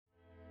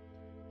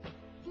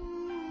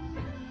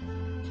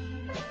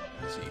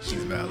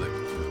she's valid.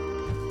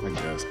 I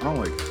guess. I don't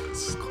like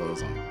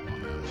clothes on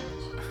animals.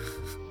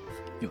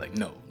 You're like,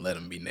 no, let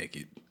them be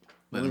naked.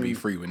 Let them be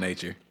free with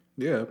nature.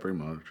 Yeah, pretty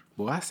much.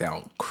 Boy, I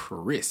sound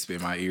crisp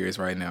in my ears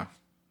right now.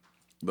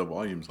 The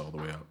volume's all the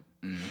way up.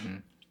 Mm-hmm.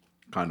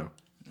 Kind of.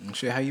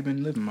 Shit, how you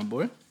been living, my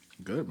boy?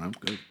 Good, man.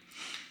 Good.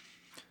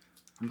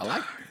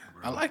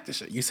 I like the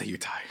shit. You say you're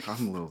tired.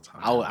 I'm a little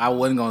tired. I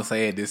wasn't gonna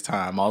say it this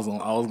time. I was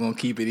gonna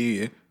keep it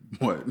in.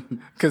 What?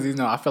 Because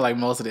I feel like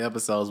most of the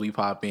episodes we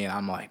pop in,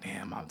 I'm like,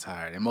 damn, I'm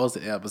tired. And most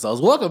of the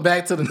episodes, welcome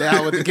back to the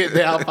Down with the Get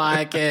Down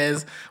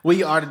podcast.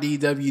 We are the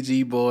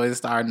DWG boys,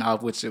 starting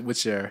off with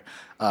your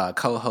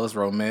co-host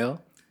Romel.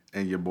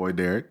 And your boy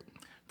Derek.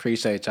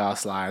 Appreciate y'all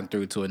sliding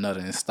through to another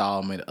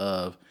installment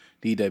of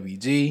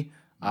DWG.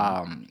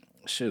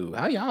 Shoot,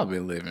 how y'all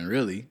been living?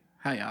 Really?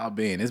 How y'all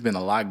been? It's been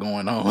a lot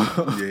going on.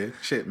 Yeah.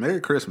 Shit. Merry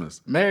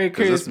Christmas. Merry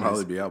Christmas. This will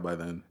probably be out by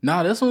then.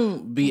 No, this one will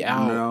be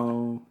out.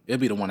 No.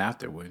 It'll be the one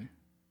after, wouldn't it?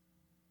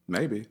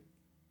 Maybe.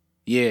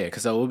 Yeah,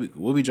 because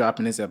we'll be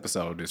dropping this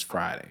episode this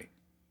Friday.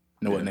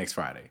 No, next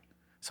Friday.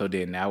 So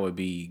then that would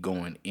be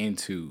going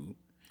into...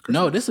 Christmas.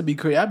 No, this would be...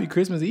 That'd be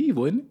Christmas Eve,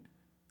 wouldn't it?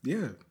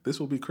 Yeah, this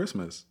will be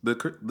Christmas.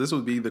 This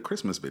would be the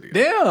Christmas video.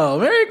 Damn,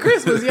 Merry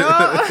Christmas, y'all.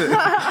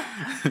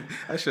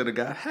 I should have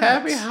got hats.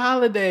 Happy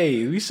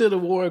holidays. We should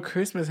have wore a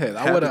Christmas hat.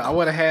 I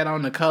would have had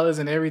on the colors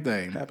and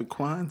everything. Happy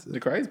Kwanzaa.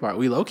 The crazy part,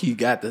 we low-key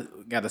got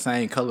the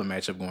same color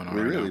matchup going on.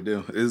 We right really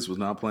now. do. This was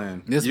not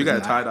planned. You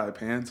got tie-dye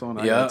pants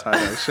on. I got a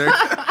tie-dye shirt.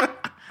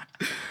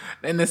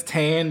 And this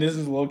tan, this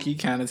is low-key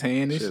kind of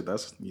tanish.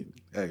 Shit,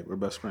 hey, we're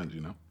best friends,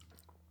 you know?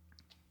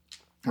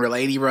 We're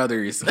lady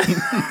brothers.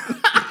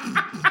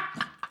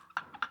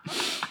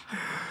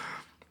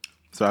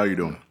 So how you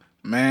doing?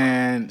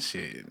 Man,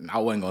 shit. I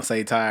wasn't going to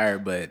say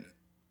tired, but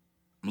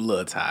I'm a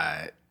little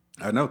tired.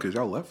 I know, because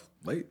y'all left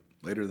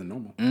later than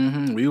normal.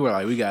 Mm-hmm.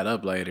 We got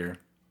up later.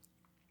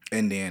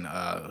 And then,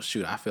 I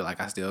feel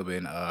like I still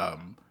been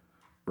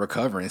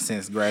recovering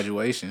since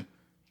graduation.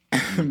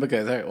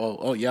 Because,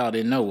 y'all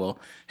didn't know. Well,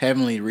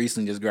 Heavenly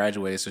recently just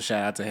graduated, so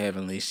shout out to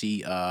Heavenly. She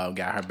got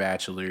her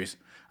bachelor's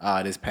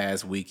this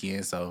past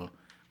weekend, so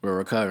we're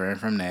recovering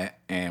from that.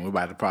 And we're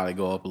about to probably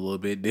go up a little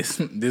bit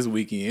this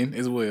weekend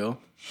as well.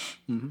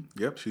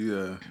 Mm-hmm. Yep, she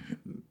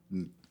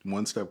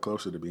one step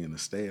closer to being a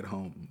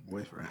stay-at-home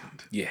boyfriend.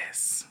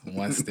 Yes,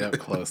 one step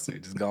closer.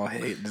 Just go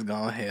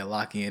ahead,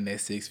 lock in that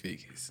 6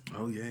 figures.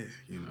 Oh yeah,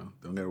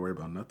 don't gotta worry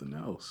about nothing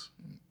else.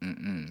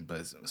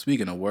 But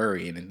speaking of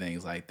worrying and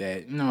things like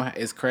that,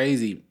 it's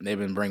crazy. They've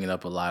been bringing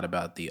up a lot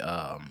about the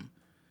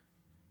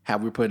how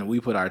we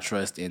put our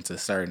trust into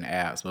certain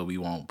apps, but we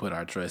won't put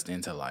our trust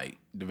into like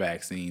the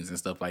vaccines and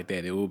stuff like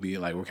that. It will be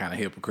like we're kind of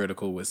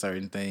hypocritical with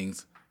certain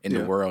things in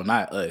the world.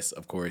 Not us,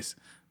 of course.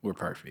 We're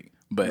perfect,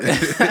 but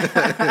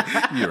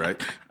you're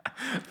right.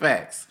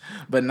 Facts.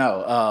 But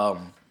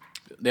no,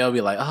 they'll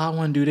be like, "Oh, I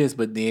want to do this,"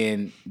 but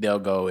then they'll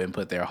go and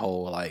put their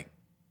whole like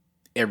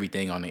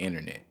everything on the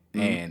internet. Mm-hmm.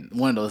 And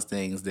one of those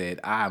things that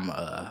I'm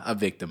a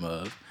victim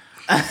of.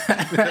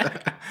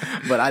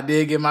 But I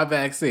did get my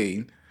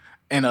vaccine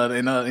and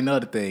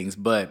other things.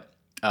 But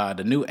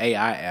the new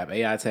AI app,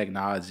 AI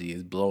technology,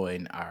 is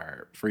blowing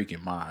our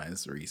freaking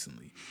minds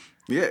recently.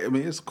 Yeah, I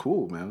mean, it's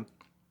cool, man.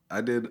 I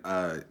did,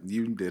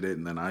 you did it,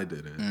 and then I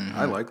did it. Mm-hmm.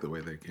 I like the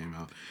way they came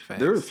out. Facts.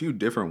 There are a few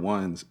different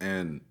ones,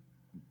 and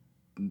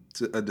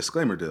a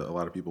disclaimer to a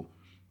lot of people.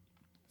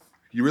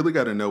 You really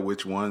got to know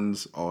which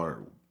ones are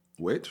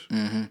which,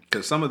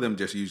 because some of them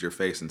just use your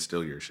face and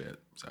steal your shit,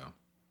 so.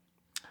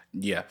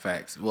 Yeah,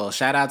 facts. Well,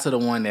 shout out to the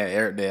one that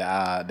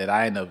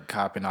I ended up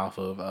copping off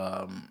of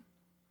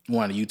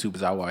one of the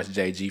YouTubers I watched,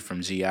 JG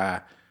from GI.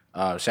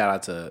 Shout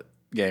out to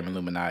Game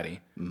Illuminati,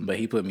 but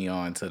he put me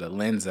on to the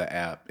Lenza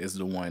app. Is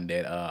the one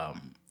that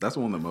that's the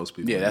one that most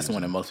people. Yeah, that's the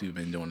one that most people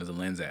been doing is the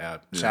Lenza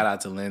app. Yeah. Shout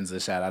out to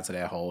Lenza. Shout out to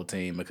that whole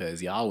team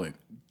because y'all went.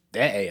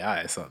 That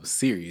AI is something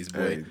serious, boy.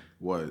 Hey,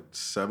 what,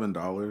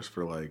 $7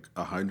 for like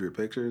 100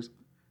 pictures?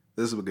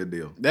 This is a good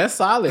deal. That's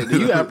solid.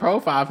 You got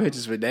profile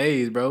pictures for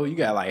days, bro. You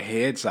got like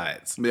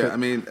headshots. Yeah, I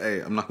mean,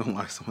 hey, I'm not gonna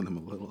lie, some of them a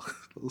little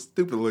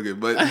stupid looking,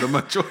 but the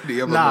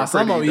majority of them are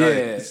some of them,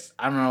 nice.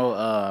 Yeah. I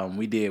know.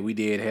 We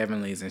did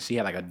Heavenly's, and she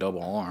had like a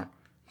double arm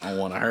on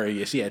one of her.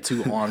 Yeah, she had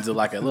two arms. It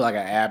looked like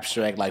an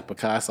abstract, like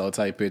Picasso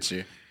type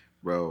picture.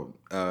 Bro,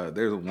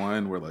 there's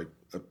one where like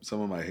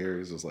some of my hair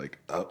is just like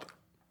up,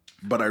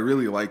 but I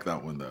really like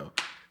that one though.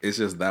 It's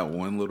just that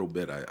one little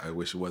bit I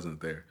wish it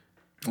wasn't there.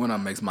 One of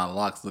them makes my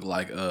locks look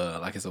like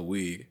it's a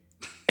wig.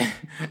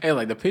 And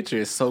like the picture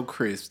is so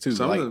crisp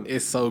too.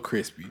 It's so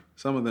crispy.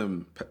 Some of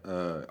them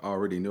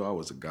already knew I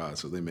was a god,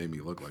 so they made me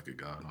look like a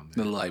god on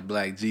there. They look like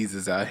Black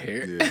Jesus out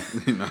here.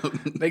 Yeah,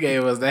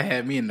 They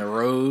had me in the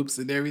robes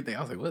and everything.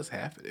 I was like, what's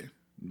happening?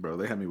 Bro,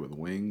 they had me with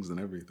wings and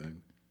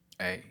everything.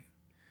 Hey,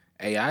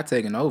 AI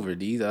taking over.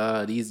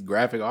 These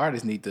graphic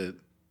artists need to.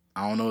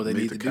 I don't know what they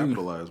need to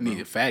capitalize. Do.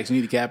 Need facts. You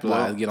need to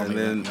capitalize. Well, get on. And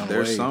then the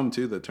there's wave. some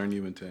too that turn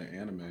you into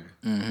anime.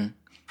 Mm-hmm.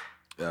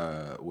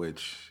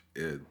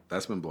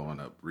 That's been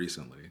blowing up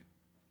recently.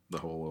 The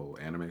whole little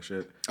anime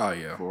shit. Oh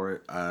yeah. For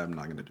it, I'm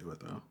not gonna do it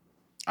though.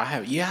 I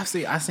have. Yeah,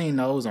 I seen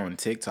those on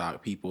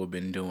TikTok. People have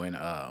been doing.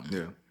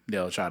 Yeah.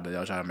 They'll try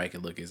to make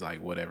it look as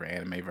like whatever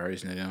anime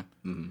version of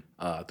them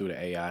through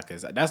the AI,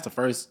 because that's the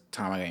first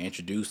time I got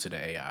introduced to the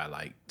AI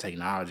like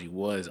technology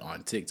was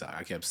on TikTok.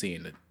 I kept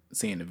seeing the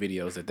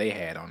videos that they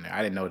had on there.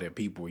 I didn't know that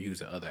people were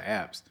using other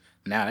apps.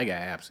 Now they got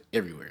apps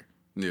everywhere.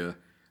 Yeah.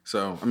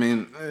 So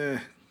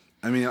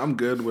I'm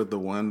good with the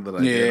one that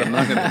I did. I'm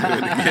not gonna do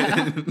it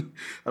again.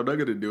 I'm not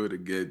gonna do it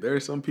again. There are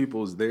some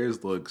people's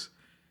theirs looks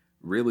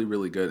really,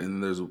 really good, and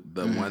then there's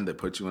the one that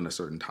puts you in a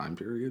certain time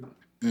period.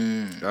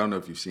 I don't know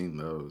if you've seen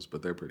those,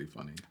 but they're pretty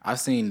funny. I've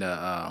seen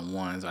the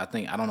ones. I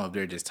don't know if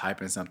they're just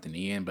typing something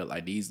in, but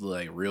like these look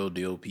like real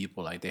deal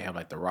people. Like they have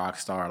like the rock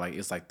star. Like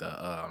it's like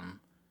the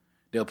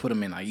they'll put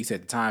them in like you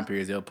said the time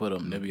periods. They'll put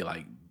them. They'll be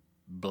like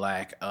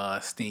black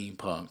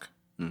steampunk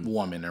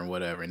woman or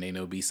whatever, and then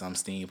there'll be some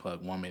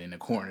steampunk woman in the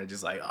corner,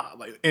 just like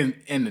like in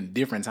a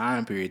different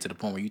time period to the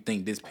point where you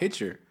think this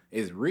picture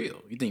is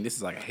real. You think this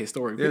is like a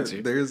historic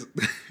picture. There's,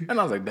 and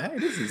I was like, dang,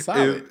 this is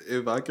solid.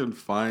 If I can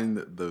find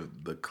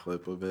the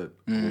clip of it,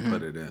 we'll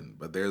put it in.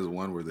 But there's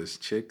one where this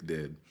chick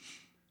did,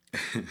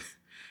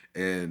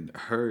 and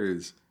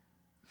hers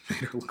made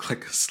her look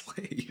like a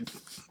slave.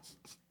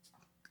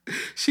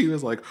 She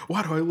was like,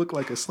 "Why do I look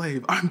like a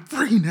slave? I'm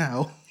free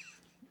now."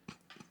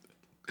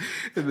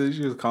 And then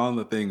she was calling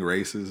the thing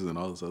racist and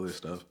all this other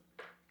stuff.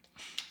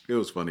 It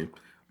was funny,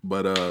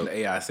 but the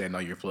AI said, "Know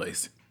your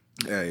place."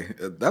 Hey,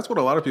 that's what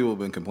a lot of people have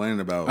been complaining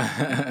about,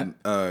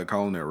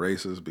 calling it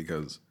racist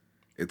because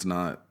it's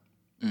not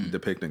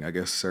depicting, I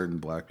guess, certain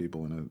black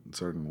people in a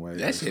certain way.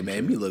 That shit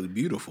made me look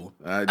beautiful.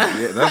 Yeah,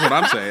 that's what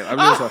I'm saying. I'm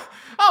just like,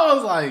 I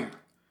was like,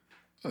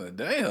 oh,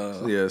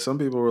 damn. Yeah, some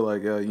people were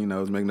like,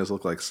 it's making us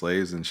look like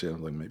slaves and shit. I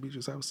was like, maybe you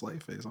just have a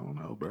slave face. I don't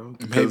know, bro.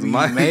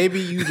 Maybe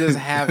you just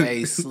have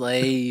a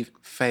slave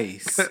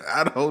face.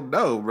 I don't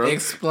know, bro.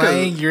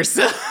 Explain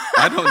yourself.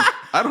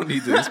 I don't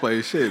need to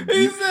explain shit.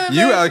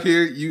 You out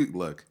here, you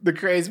look. The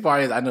crazy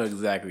part is I know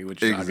exactly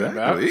what you're talking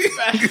about.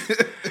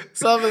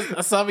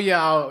 some of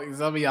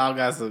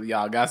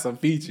y'all got some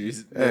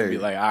features. Hey. Be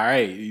like, all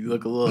right, you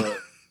look a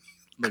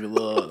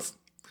little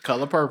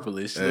color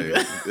purplish. Hey,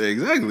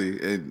 exactly.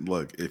 And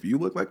look, if you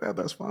look like that,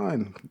 that's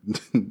fine.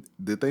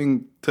 The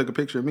thing took a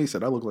picture of me,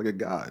 said I look like a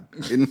god.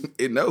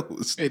 It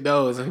knows. It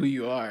knows who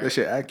you are. That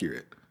shit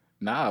accurate.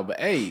 Nah, but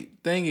hey,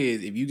 thing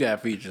is, if you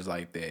got features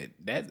like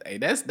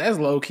that's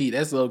low key.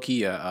 That's low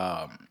key.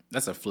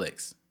 That's a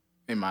flex.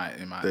 In my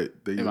that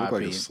you look like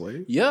opinion. A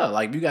slave. Yeah,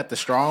 like you got the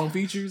strong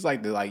features,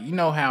 like you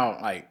know how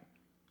like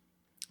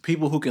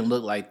people who can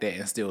look like that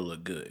and still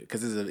look good,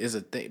 because it's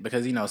a thing.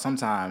 Because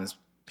sometimes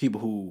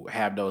people who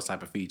have those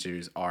type of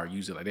features are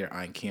usually like they're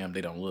unkempt.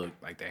 They don't look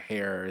like their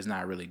hair is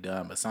not really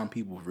done. But some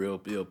people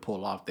will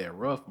pull off that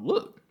rough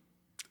look.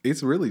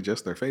 It's really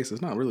just their face.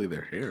 It's not really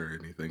their hair or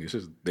anything. It's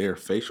just their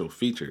facial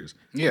features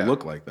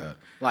look like that.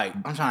 Like,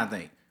 I'm trying to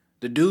think.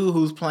 The dude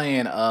who's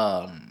playing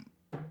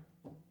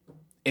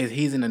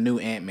he's in the new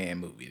Ant-Man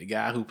movie. The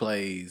guy who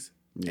plays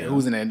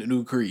who's in that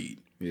new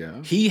Creed.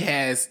 Yeah. He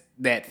has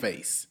that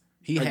face.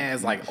 He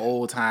has like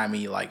old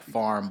timey like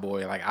farm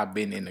boy. Like I've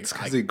been in the.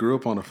 Because he grew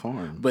up on a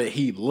farm. But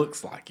he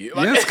looks like it.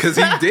 Like, yes, because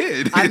he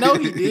did. I know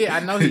he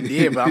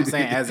did. But I'm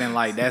saying, as in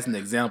like that's an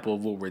example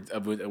of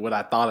what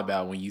I thought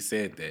about when you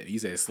said that. You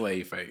said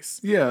slave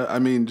face. Yeah, I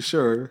mean,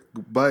 sure,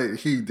 but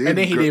he did. And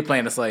then he did play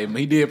in the slave.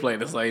 He did play in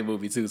the slave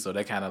movie too. So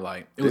that kind of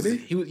like it was.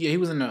 He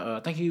was in the.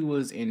 I think he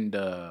was in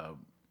the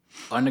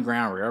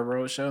Underground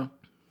Railroad show.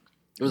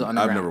 It was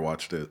Underground. I've never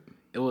watched it.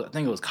 I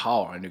think it was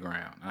called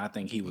Underground, and I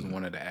think he was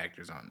one of the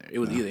actors on there. It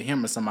was either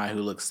him or somebody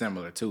who looked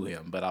similar to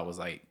him, but I was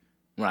like,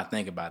 when I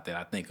think about that,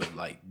 I think of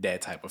like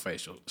that type of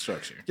facial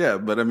structure. Yeah,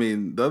 but I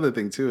mean, the other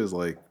thing too is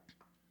like,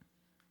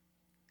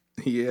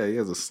 he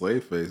has a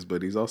slave face,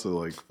 but he's also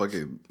like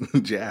fucking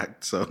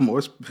jacked. So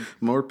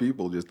more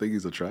people just think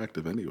he's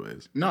attractive,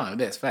 anyways. No,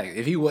 that's fact.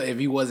 If he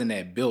wasn't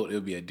that built, it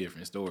would be a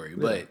different story. Yeah.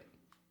 But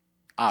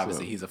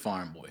obviously, he's a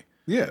farm boy.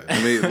 Yeah,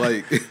 I mean,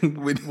 like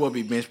we'll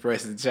be bench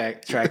pressing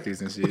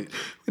tractors and shit.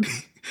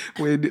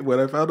 When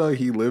I found out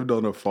he lived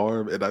on a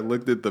farm, and I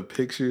looked at the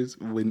pictures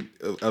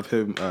of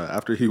him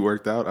after he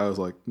worked out, I was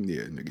like,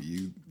 yeah, nigga,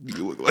 you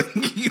look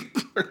like you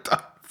worked on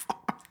a farm.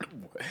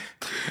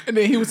 And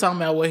then he was talking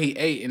about what he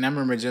ate, and I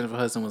remember Jennifer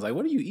Hudson was like,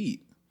 "What do you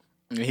eat?"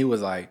 And he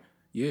was like,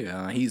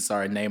 "Yeah." He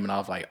started naming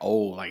off like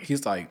old, like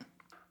he's like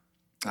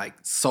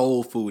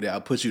soul food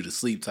that'll put you to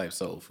sleep type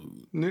soul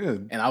food. Yeah,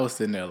 and I was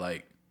sitting there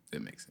like,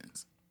 that makes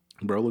sense.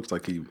 Bro, looks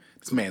like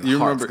this man's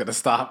heart's gonna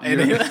stop.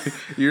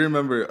 You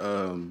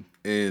remember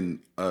in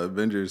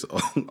Avengers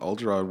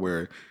Ultron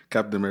where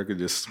Captain America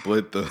just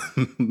split the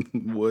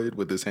wood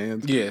with his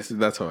hands? Yes,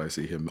 that's how I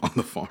see him on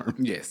the farm.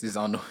 Yes, he's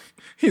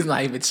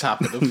not even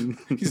chopping them.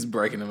 He's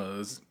breaking them.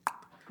 He's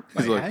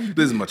like,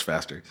 this is much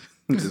faster.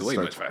 This is way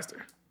much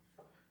faster.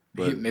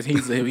 But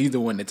he's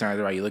the one that turns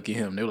around. You look at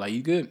him. They're like,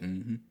 "You good?"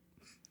 Mm-hmm.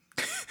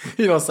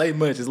 He don't say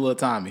much. It's little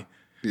Tommy.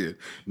 Yeah,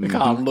 they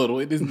call him little.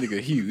 This nigga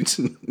huge.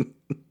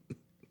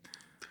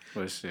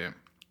 But shit.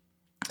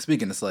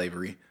 Speaking of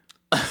slavery.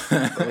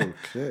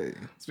 Okay.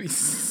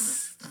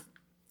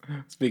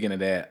 Speaking of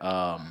that,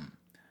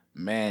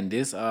 man,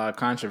 this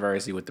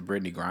controversy with the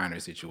Brittany Griner What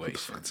the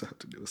situation. fuck's that have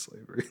to do with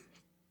slavery?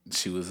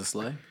 She was a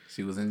slave.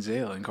 She was in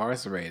jail,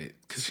 incarcerated.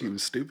 Because she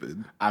was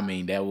stupid. I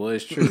mean, that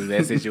was true,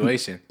 that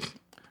situation.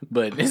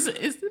 But it's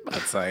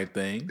about the same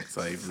thing.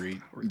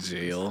 Slavery,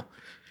 jail.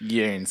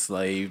 You're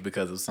enslaved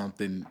because of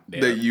something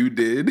That you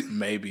did?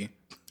 Maybe.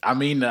 I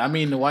mean,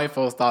 the white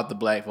folks thought the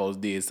black folks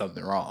did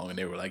something wrong, and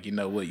they were like, you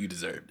know what, you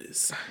deserve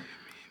this.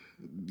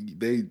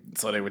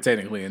 So they were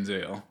technically in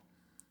jail.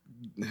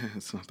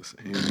 It's not the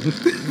same.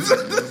 It's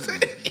not the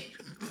same.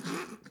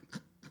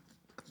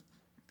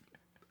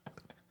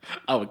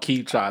 I would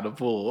keep trying to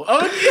pull.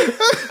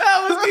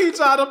 I was keep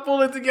trying to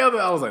pull it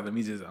together. I was like, let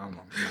me just. I'm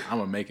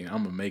gonna make it.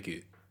 I'm gonna make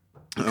it.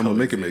 I'm gonna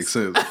make it make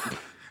sense.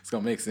 It's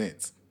gonna make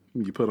sense.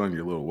 You put on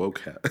your little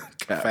woke cap.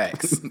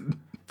 Facts.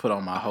 Put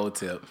on my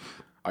hotep.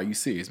 Are you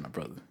serious, my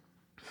brother?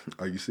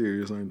 Are you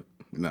serious?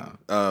 No.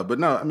 But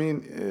no. I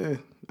mean,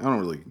 I don't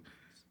really.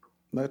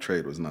 That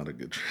trade was not a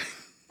good trade.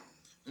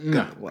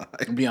 No,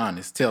 be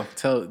honest. Tell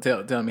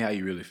me how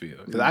you really feel.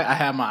 Because I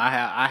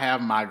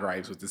have my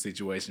gripes with the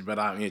situation, but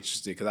I'm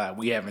interested because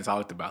we haven't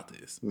talked about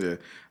this. Yeah,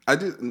 I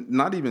just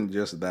not even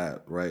just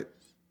that, right?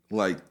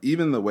 Like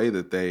even the way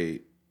that they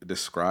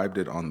described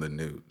it on the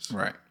news,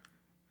 right?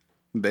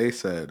 They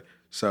said,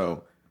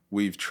 so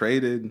we've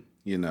traded,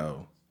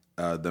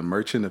 the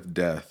Merchant of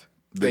Death,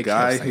 the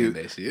guy who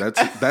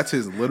that's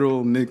his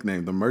literal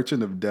nickname, the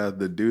Merchant of Death,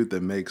 the dude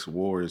that makes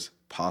wars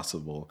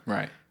possible.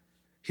 Right.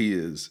 He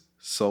is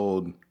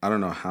sold, I don't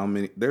know how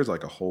many, there's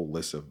like a whole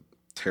list of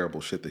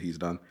terrible shit that he's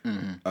done.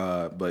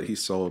 Mm-hmm. But he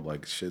sold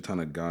like a shit ton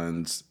of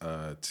guns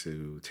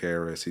to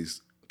terrorists.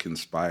 He's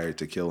conspired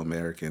to kill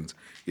Americans.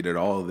 He did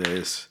all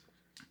this,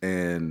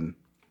 and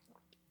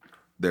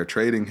they're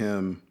trading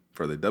him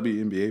for the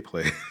WNBA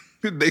player.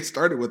 They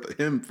started with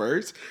him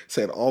first,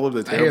 said all of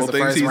the terrible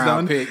things he's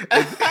done.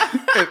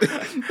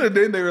 And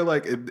then they were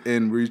like,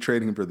 and we're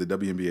trading him for the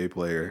WNBA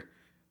player,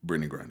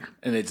 Brittany Griner.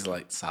 And it's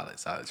like solid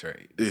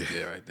trade.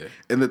 Yeah, right there.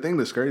 And the thing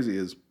that's crazy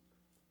is,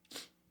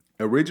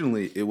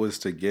 originally it was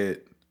to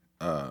get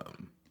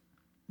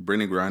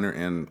Brittany Griner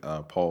and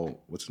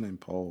Paul, what's his name?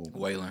 Paul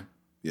Whalen.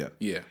 Yeah.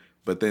 Yeah.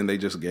 But then they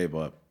just gave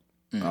up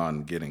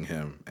on getting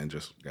him and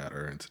just got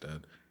her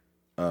instead.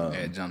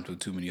 They had jumped through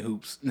too many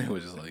hoops. They were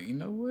just like, you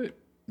know what?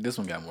 This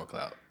one got more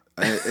clout.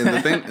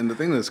 And the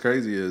thing that's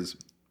crazy is,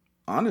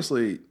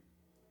 honestly,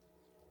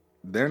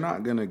 they're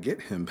not gonna get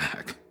him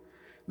back.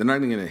 They're not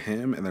gonna get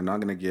him, and they're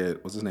not gonna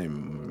get, what's his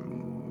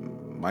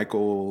name,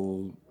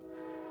 Michael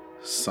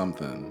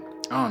something.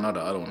 I don't know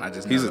the other one.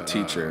 He's a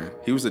teacher.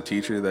 He was a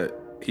teacher that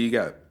he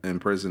got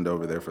imprisoned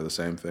over there for the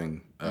same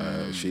thing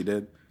she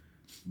did,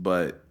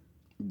 but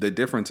the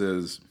difference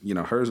is,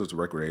 hers was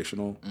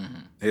recreational.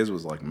 Mm-hmm. His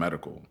was like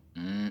medical.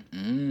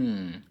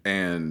 Mm-mm.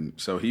 And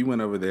so he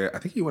went over there. I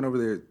think he went over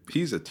there.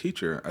 He's a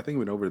teacher. I think he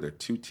went over there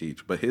to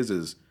teach. But his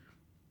is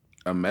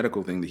a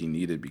medical thing that he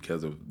needed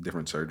because of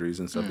different surgeries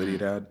and stuff that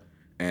he'd had.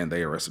 And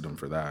they arrested him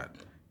for that.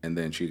 And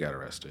then she got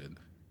arrested.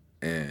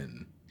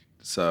 And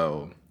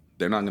so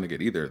they're not going to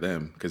get either of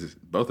them because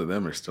both of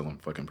them are still in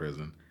fucking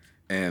prison.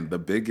 And the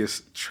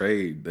biggest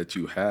trade that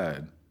you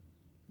had,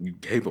 you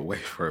gave away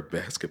for a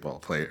basketball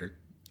player.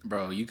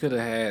 Bro, you could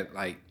have had,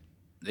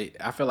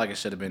 I feel like it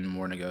should have been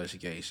more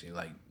negotiation.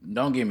 Like,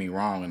 don't get me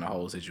wrong in the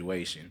whole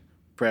situation.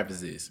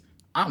 Preface this.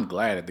 I'm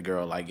glad that the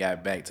girl,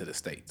 got back to the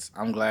States.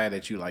 I'm glad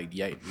that you, let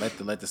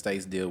the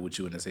States deal with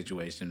you in the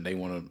situation. They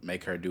want to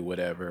make her do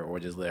whatever or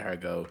just let her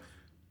go.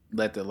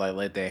 Let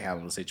they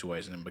handle the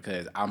situation.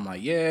 Because I'm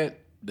like, yeah,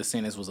 the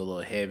sentence was a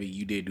little heavy.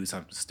 You did do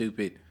something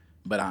stupid.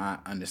 But I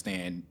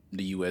understand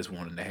the U.S.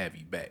 wanted to have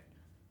you back.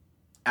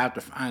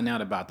 After finding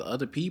out about the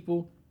other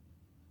people,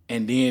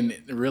 and then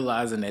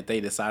realizing that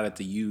they decided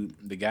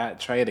to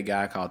trade a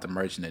guy called the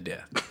Merchant of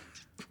Death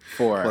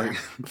for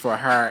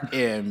her,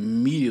 it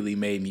immediately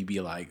made me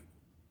be like,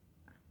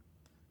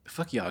 the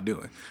fuck y'all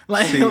doing?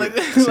 My thing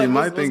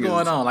what's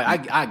going on?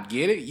 I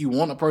get it. You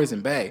want a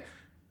person back,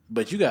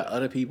 but you got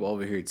other people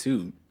over here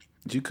too.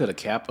 You could have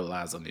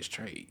capitalized on this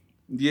trade.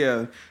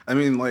 Yeah. I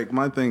mean,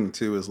 my thing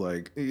too is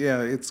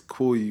yeah, it's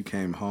cool you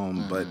came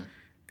home, but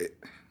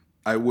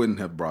I wouldn't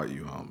have brought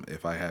you home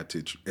if I had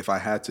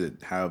to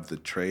have the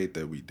trade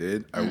that we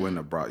did. I wouldn't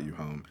have brought you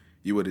home.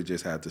 You would have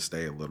just had to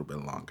stay a little bit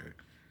longer,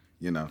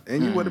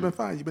 and you would have been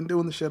fine. You've been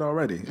doing the shit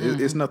already.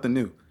 It's nothing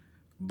new.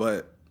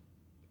 But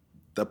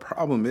the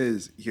problem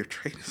is you're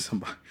trading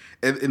somebody,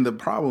 and the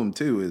problem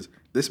too is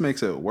this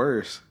makes it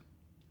worse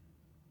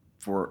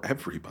for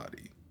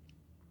everybody,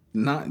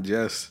 not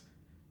just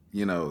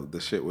the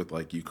shit with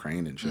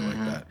Ukraine and shit like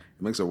that.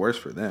 It makes it worse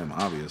for them,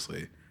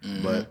 obviously.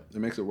 But it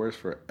makes it worse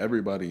for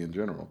everybody in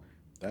general.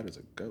 That is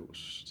a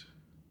ghost.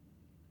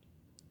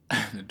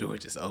 The door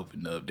just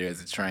opened up.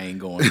 There's a train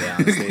going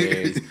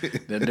downstairs.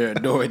 The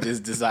door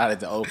just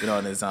decided to open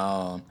on its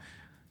own.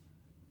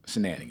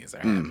 Shenanigans are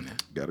happening.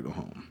 Gotta go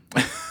home.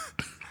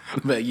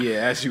 But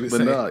yeah, as you were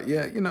saying. But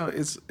no,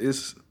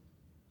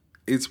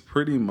 it's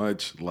pretty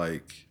much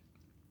like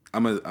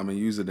I'm gonna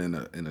use it in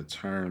a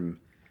term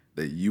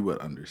that you would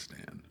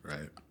understand,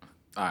 right?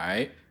 All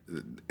right.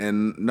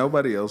 and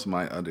nobody else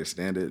might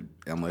understand it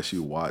unless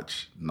you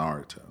watch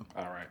Naruto.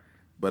 All right.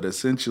 But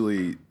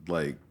essentially,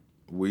 like,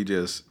 we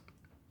just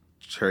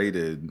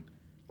traded,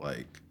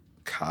 like,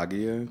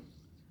 Kaguya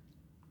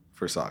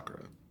for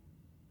Sakura.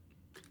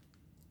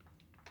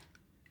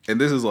 And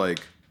this is like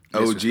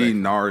OG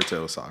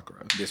Naruto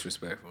Sakura.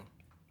 Disrespectful.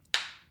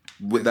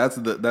 That's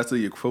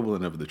the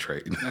equivalent of the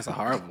trade. That's a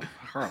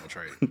horrible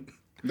trade.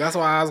 That's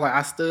why I was like,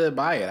 I stood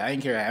by it. I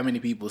didn't care how many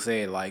people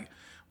said, like,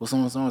 well,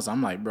 so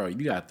I'm like, bro,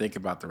 you got to think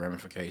about the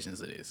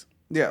ramifications of this.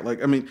 Yeah,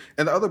 like, I mean,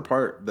 and the other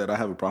part that I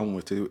have a problem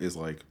with, too, is,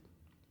 like,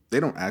 they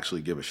don't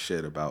actually give a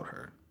shit about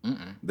her.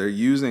 They're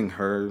using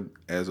her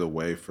as a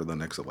way for the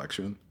next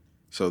election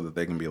so that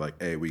they can be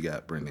like, hey, we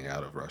got Brittany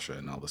out of Russia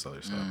and all this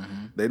other stuff.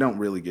 They don't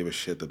really give a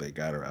shit that they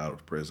got her out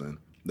of prison.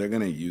 They're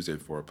going to use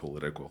it for a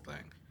political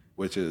thing,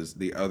 which is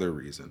the other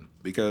reason.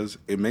 Because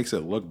it makes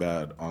it look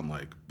bad on,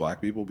 like,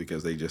 black people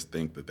because they just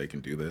think that they can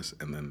do this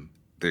and then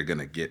they're going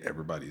to get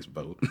everybody's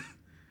vote.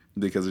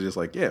 Because it's just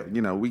like, yeah,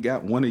 you know, we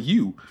got one of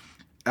you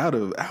out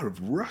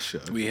of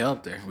Russia. We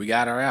helped her. We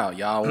got her out.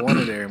 Y'all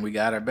wanted her and we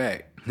got her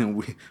back.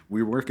 And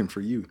we're working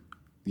for you,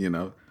 you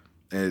know?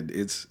 And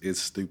it's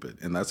stupid.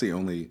 And that's the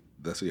only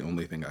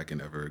thing I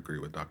can ever agree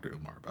with Dr.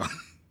 Umar about.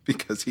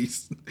 Because he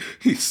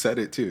said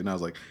it too. And I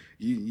was like,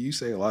 you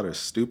say a lot of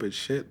stupid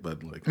shit,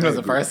 but like, it was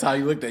the first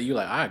time you looked at you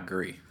like, I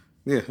agree.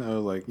 Yeah, I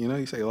was like, you know,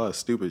 you say a lot of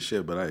stupid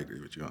shit, but I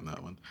agree with you on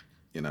that one.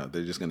 You know,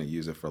 they're just gonna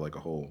use it for like a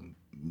whole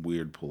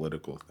weird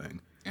political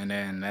thing. And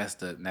then that's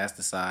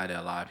the side that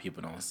a lot of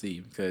people don't see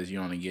because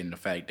you're only getting the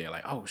fact that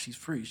like, oh, she's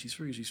free.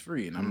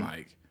 And I'm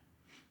like,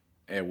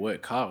 at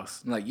what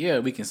cost? I'm like, yeah,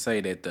 we can say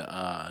that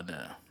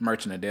the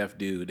Merchant of Death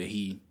dude that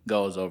he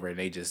goes over and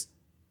they just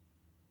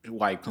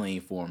wipe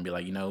clean for him, be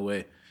like, you know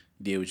what,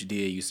 you did what you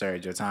did, you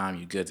served your time,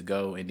 you good to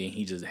go, and then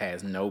he just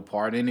has no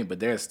part in it.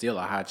 But there's still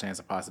a high chance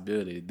of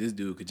possibility that this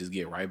dude could just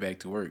get right back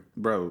to work.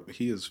 Bro,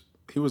 he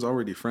was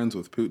already friends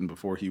with Putin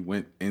before he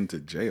went into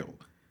jail.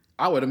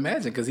 I would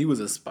imagine because he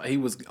was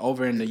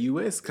over in the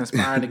U.S.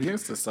 conspiring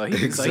against us, so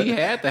he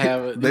had to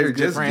have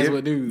good friends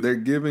with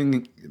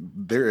dudes.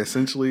 They're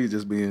essentially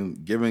just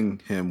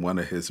giving him one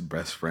of his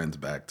best friends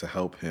back to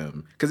help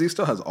him because he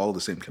still has all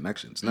the same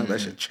connections. Now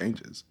that shit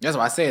changes. That's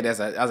why I said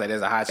there's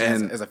a high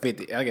chance. There's a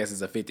 50. I guess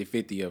it's a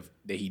 50-50 of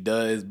that he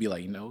does be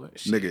like, you know what,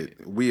 shit.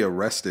 Nigga, we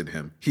arrested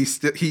him.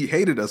 He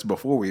hated us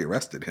before we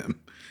arrested him.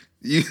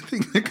 You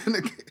think they're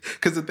gonna?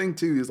 Because the thing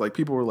too is like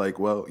people were like,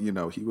 well, you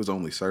know, he was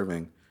only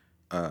serving.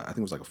 I think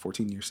it was like a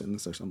 14-year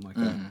sentence or something like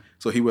that.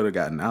 So he would have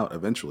gotten out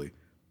eventually.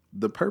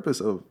 The purpose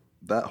of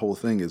that whole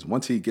thing is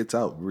once he gets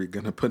out, we're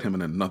going to put him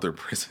in another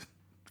prison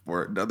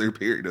for another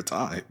period of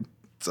time.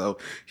 So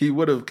he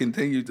would have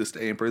continued to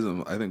stay in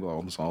prison, I think,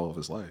 almost all of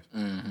his life.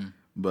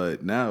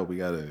 But now we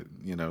got to,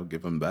 you know,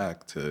 give him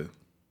back to,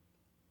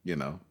 you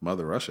know,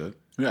 Mother Russia.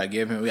 We gotta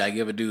give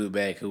a dude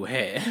back who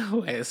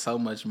had so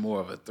much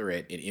more of a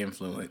threat and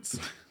influence.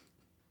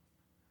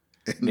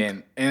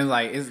 And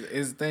like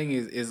his thing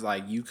is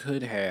like you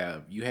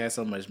had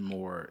so much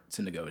more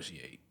to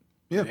negotiate.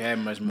 Yeah, you had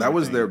much more. That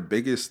was their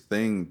biggest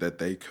thing that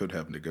they could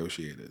have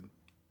negotiated,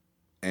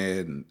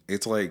 and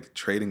it's like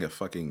trading a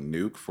fucking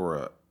nuke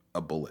for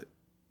a bullet,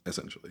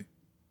 essentially.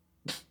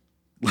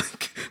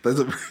 Like that's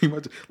a very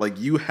much like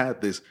you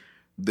had this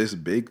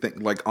big thing.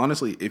 Like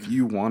honestly, if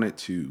you wanted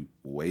to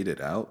wait it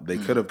out, they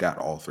could have got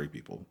all three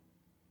people.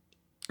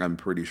 I'm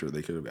pretty sure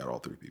they could have got all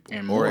three people,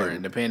 and more,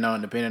 depending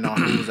on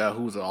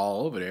who's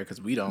all over there,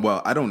 because we don't.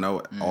 Well, I don't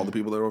know all the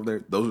people that are over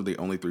there. Those are the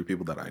only three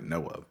people that I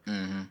know of.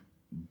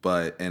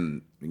 But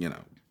and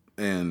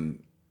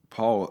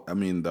Paul. I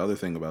mean, the other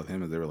thing about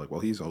him is they were like,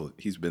 well,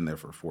 he's been there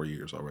for 4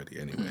 years already,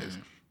 anyways.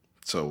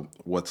 So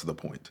what's the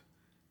point?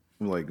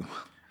 I'm like,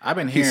 I've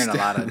been hearing a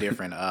lot of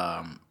different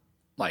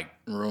like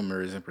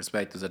rumors and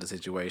perspectives of the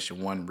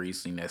situation. One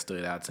recently that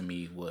stood out to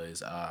me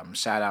was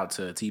shout out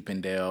to T.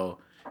 Pendel.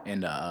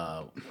 And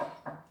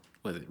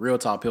was it Real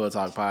Talk Pillow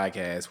Talk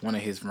podcast? One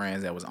of his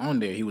friends that was on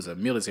there, he was a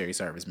military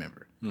service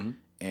member,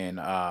 and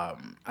I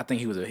think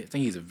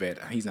he's a vet.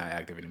 He's not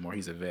active anymore.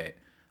 He's a vet,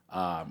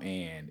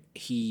 and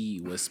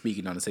he was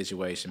speaking on the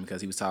situation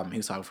because he was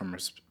talking from a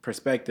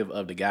perspective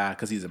of the guy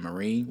because he's a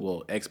Marine,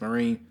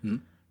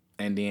 ex-Marine,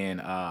 and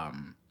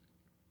then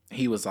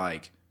he was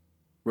like,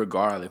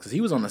 regardless, because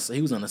he was on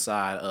the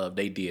side of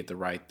they did the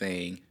right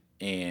thing,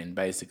 and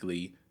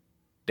basically.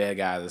 That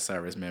guy's a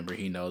service member.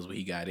 He knows what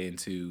he got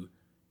into.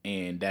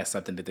 And that's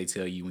something that they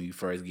tell you when you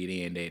first get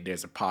in, that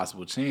there's a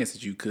possible chance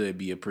that you could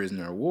be a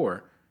prisoner of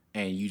war.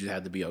 And you just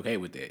have to be okay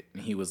with it.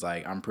 And he was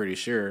like, I'm pretty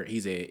sure, he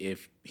said,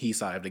 if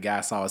the guy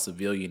saw a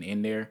civilian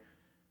in there,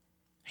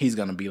 he's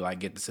going to be like,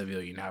 get the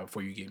civilian out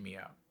before you get me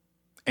out.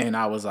 And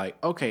I was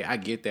like, okay, I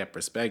get that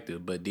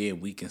perspective. But then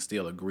we can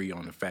still agree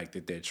on the fact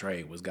that their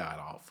trade was god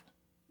awful.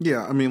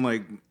 Yeah, I mean,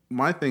 like,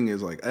 my thing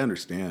is, like, I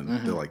understand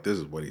that, like, this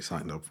is what he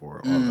signed up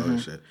for, all the other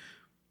shit.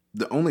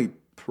 The only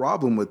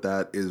problem with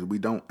that is we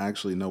don't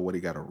actually know what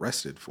he got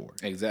arrested for.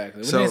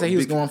 Exactly. When they say he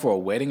was going for a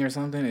wedding or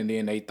something, and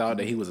then they thought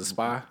that he was a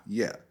spy?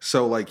 Yeah.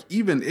 So, like,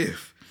 even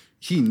if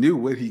he knew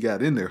what he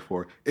got in there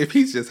for. If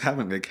he's just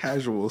having a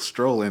casual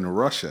stroll in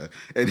Russia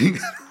and he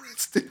got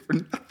arrested for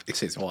nothing,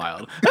 it's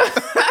wild.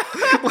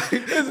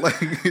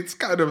 It's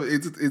kind of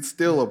it's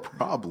still a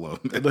problem.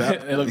 They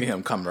look at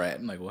him, comrade.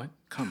 I'm like, what,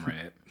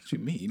 comrade? What you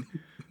mean?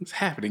 What's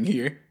happening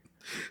here?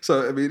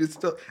 So I mean, it's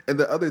still, and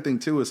the other thing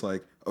too is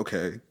like,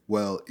 okay,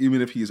 well,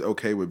 even if he's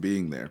okay with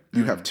being there,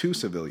 you have two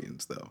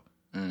civilians though.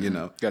 You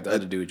know, got the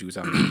other dude you was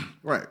talking about,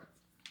 right?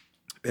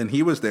 And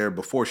he was there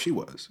before she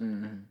was.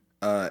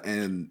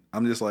 And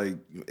I'm just like,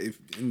 if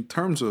in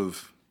terms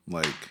of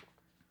like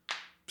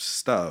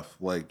stuff,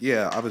 like,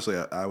 yeah, obviously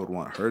I would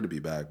want her to be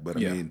back, but I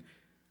mean,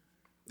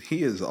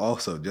 he is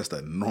also just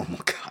a normal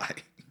guy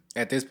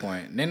at this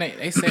point. Then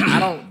they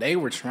said they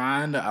were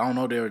trying to, I don't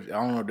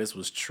know if this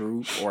was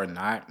true or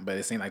not, but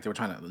it seemed like they were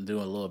trying to do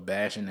a little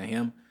bashing to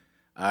him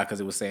because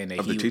it was saying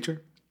that the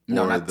teacher.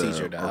 No, not the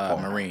teacher, the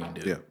Marine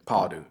dude, yeah,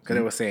 Paul dude, because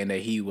they were saying that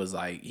he was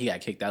like, he got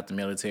kicked out the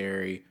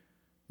military.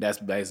 That's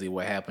basically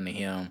what happened to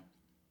him.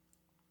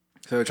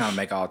 So they're trying to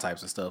make all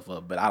types of stuff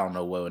up, but I don't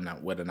know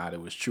whether or not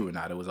it was true or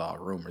not. It was all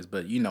rumors.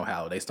 But you know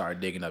how they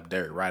started digging up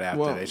dirt right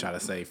after they try to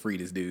say, free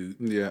this dude.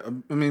 Yeah,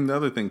 I mean, the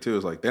other thing, too,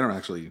 is like they don't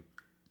actually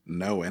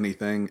know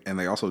anything, and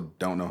they also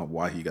don't know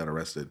why he got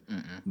arrested.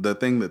 The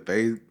thing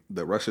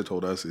that Russia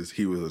told us is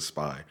he was a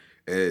spy.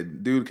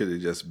 And dude could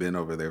have just been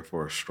over there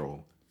for a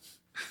stroll.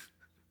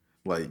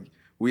 Like,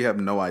 we have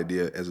no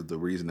idea as the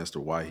reason as to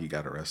why he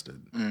got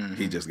arrested.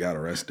 He just got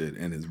arrested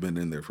and has been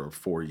in there for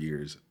 4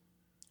 years.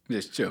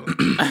 Just chilling.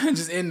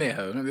 Just in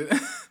there.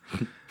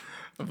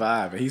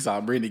 Vibe. And he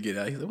saw Brittany get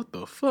out. He said, what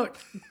the fuck?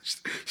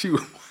 She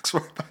walks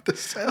right by the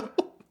cell.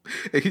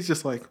 And he's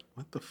just like,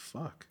 what the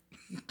fuck?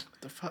 What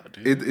the fuck,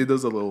 dude? It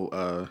does a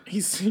little...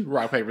 He's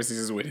rock, paper,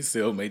 scissors with his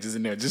cellmate just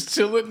in there, just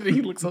chilling. And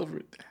he looks over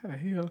it. What the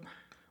hell?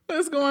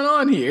 What's going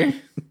on here?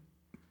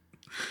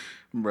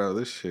 Bro,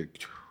 this shit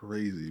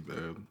crazy,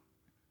 man.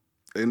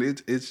 And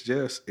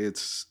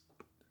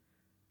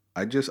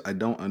I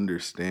don't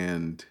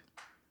understand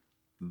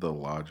the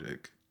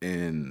logic,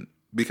 and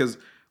because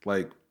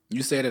like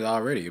you said it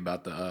already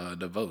about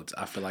the votes,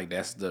 I feel like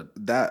makes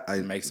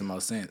the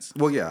most sense.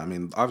 Well, yeah, I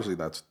mean, obviously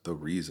that's the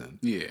reason.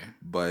 Yeah,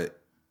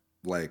 but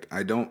like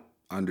I don't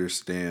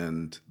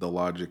understand the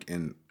logic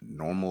in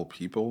normal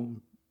people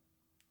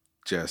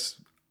just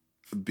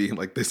being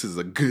like, this is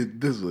a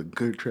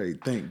good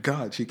trade. Thank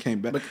God she came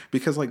back,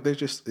 because like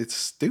it's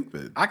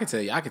stupid. I can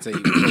tell you,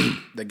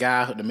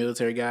 the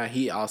military guy,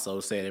 he also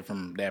said it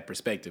from that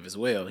perspective as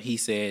well. He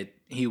said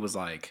he was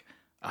like,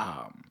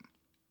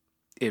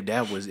 if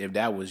that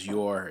was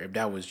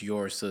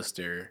your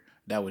sister,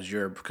 that was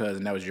your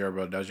cousin, that was your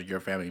brother, that was your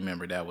family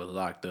member that was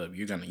locked up,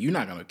 you're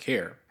not gonna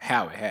care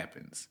how it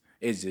happens.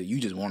 It's just,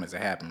 you just want it to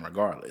happen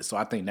regardless. So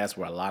I think that's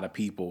where a lot of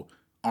people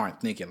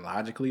aren't thinking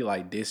logically,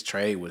 like this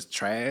trade was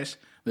trash.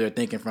 They're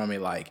thinking from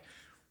it like,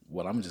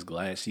 well, I'm just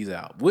glad she's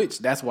out. Which,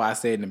 that's why I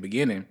said in the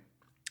beginning,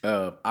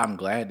 I'm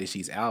glad that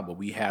she's out, but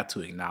we have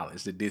to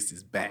acknowledge that this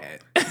is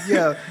bad.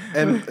 Yeah,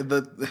 and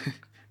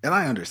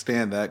I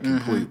understand that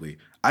completely.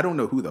 I don't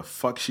know who the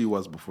fuck she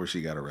was before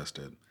she got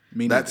arrested.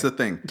 That's the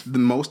thing.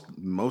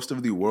 Most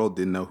of the world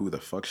didn't know who the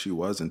fuck she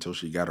was until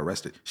she got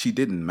arrested. She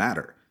didn't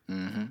matter.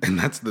 And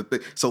that's the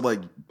thing. So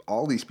like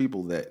all these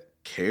people that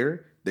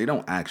care, they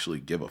don't actually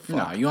give a fuck.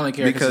 No, you only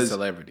care because she's a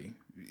celebrity.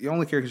 You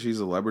only care because she's a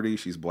celebrity,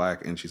 she's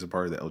black, and she's a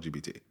part of the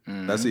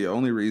LGBT. That's the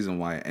only reason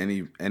why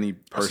any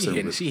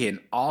person. She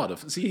hitting all.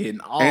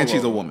 And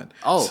she's a woman.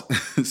 Oh,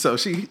 so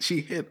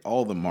she hit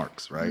all the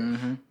marks, right?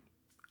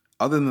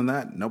 Other than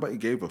that, nobody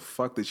gave a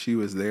fuck that she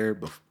was there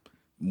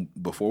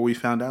before we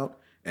found out.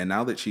 And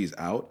now that she's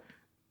out,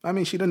 I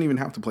mean, she doesn't even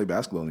have to play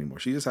basketball anymore.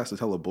 She just has to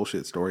tell a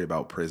bullshit story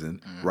about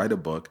prison, write a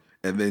book,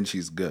 and then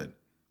she's good.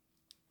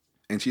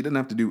 And she didn't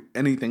have to do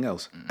anything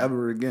else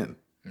ever again.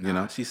 You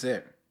know? She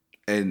said.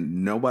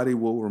 And nobody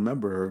will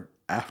remember her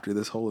after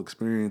this whole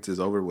experience is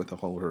over with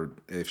her,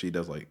 if she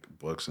does like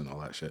books and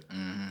all that shit.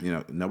 You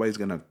know, nobody's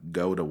going to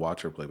go to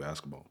watch her play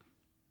basketball.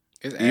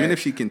 Even if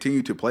she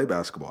continued to play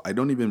basketball, I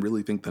don't even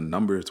really think the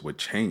numbers would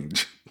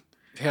change.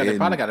 Hell, they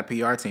probably got a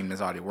PR team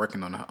that's already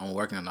working on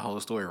the whole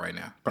story right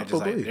now.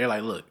 They're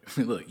like, look,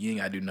 you ain't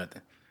got to do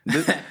nothing.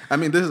 This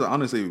is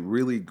honestly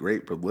really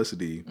great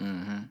publicity,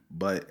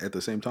 but at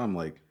the same time,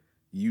 like,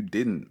 you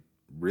didn't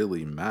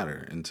really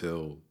matter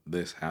until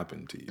this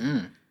happened to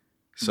you.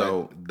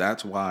 So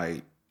that's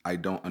why I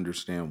don't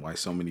understand why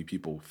so many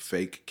people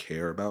fake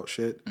care about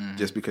shit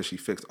just because she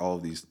fixed all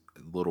of these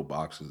little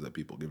boxes that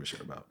people give a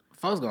shit about.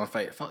 Folks gonna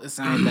fake the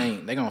same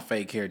thing. They gonna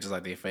fake care just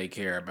like they fake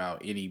care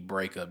about any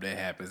breakup that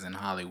happens in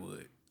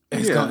Hollywood.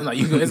 It's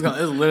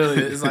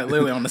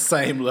literally on the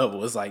same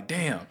level. It's like,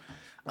 damn,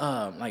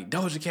 like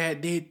Doja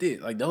Cat did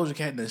this. Like Doja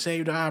Cat done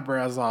shaved her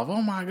eyebrows off.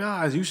 Oh my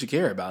gosh, you should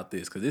care about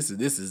this because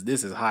this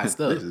is hot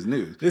stuff. This is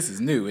news. This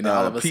is new. And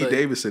all of a Pete sudden,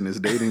 Davidson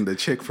is dating the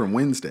chick from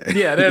Wednesday.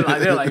 Yeah,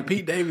 they're like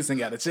Pete Davidson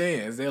got a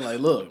chance. They're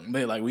like, look,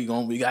 we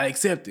gotta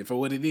accept it for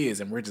what it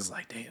is, and we're just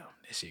like, damn,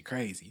 that shit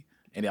crazy.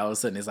 And then all of a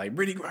sudden it's like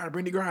Brittany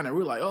Griner.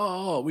 We're like,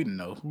 oh, we didn't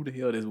know who the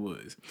hell this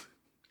was.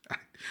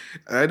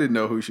 I didn't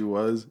know who she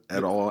was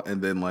at all, and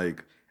then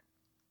like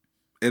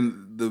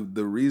And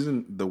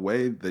the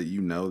way that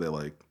you know that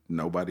like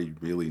nobody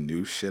really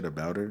knew shit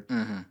about her,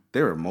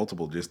 there were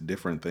multiple just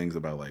different things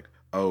about like,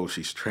 oh,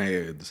 she's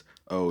trans,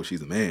 oh,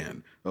 she's a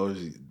man, oh,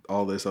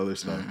 all this other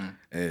stuff,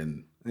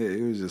 and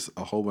it was just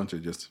a whole bunch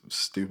of just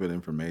stupid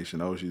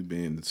information. Oh, she's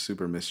being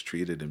super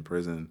mistreated in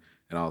prison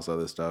and all this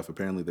other stuff.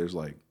 Apparently, there's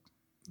like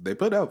they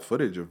put out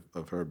footage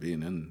of her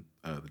being in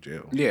the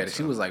jail. Yeah,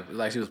 she was like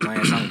she was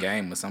playing some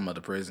game with some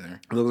other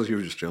prisoner. It looked like she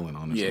was just chilling,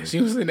 honestly. Yeah, she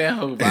was in that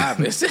whole vibe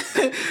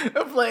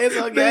playing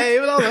some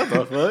game. And I was like,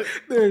 what the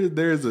fuck?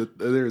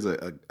 There's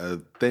a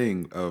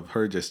thing of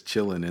her just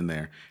chilling in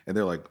there, and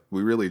they're like,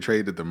 we really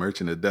traded the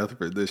Merchant of Death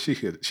for this.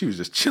 She was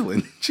just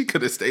chilling. She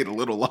could have stayed a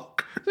little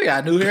longer. She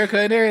got a new haircut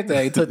and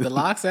everything. Took the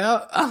locks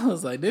out. I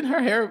was like, wasn't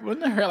her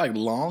hair like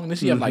long? Did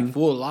she have like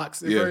full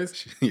locks at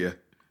first? Yeah.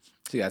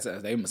 She got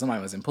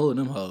somebody was pulling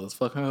them hoes.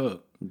 Fuck her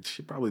up.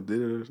 She probably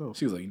did it herself.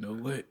 She was like, you know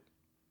what?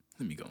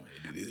 Let me go ahead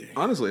and do this.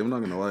 Honestly, I'm not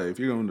gonna lie. If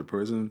you're going to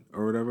prison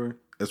or whatever,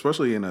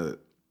 especially in a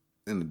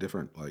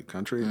different like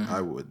country,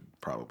 I would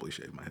probably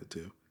shave my head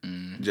too,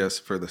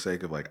 just for the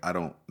sake of like I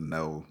don't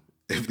know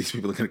if these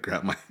people are gonna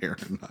grab my hair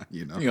or not.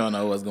 You know, you don't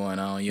know what's going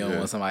on. You don't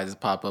want somebody to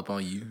just pop up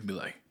on you and be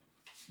like,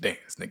 "Damn,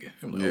 this nigga."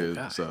 I'm like,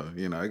 yeah. So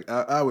you know,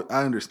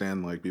 I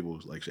understand like people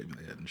like shaving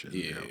their head and shit.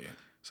 Yeah.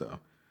 So,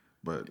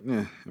 but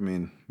yeah, I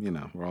mean, you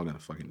know, we're all gonna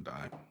fucking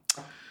die.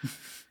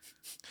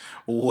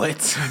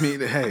 What? I mean,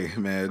 hey,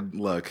 man,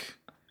 look,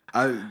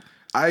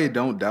 I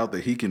don't doubt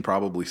that he can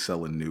probably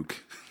sell a nuke.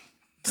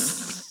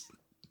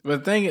 But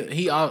the thing is,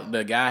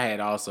 the guy had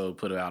also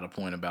put out a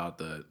point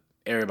about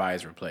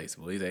everybody's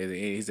replaceable.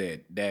 He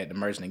said that the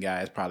merchant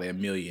guy is probably 1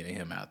 million of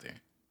him out there.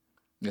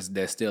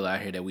 That's still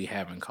out here that we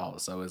haven't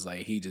caught. So it's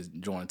like he just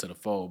joined to the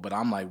fold. But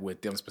I'm like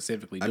with them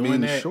specifically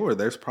doing that. Sure,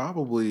 there's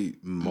probably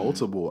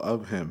multiple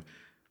of him,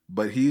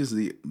 but he's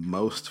the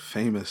most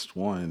famous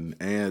one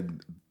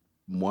and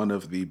one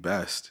of the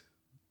best.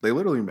 They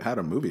literally had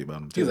a movie about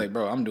him too. He's like,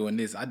 bro, I'm doing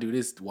this. I do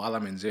this while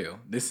I'm in jail.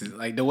 This is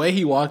like the way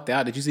he walked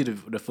out. Did you see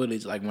the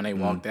footage? Like when they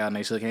walked out and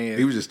they shook hands.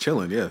 He was just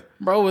chilling. Yeah,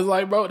 bro was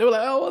like, bro. They were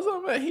like, oh, what's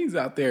up, man? He's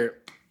out there.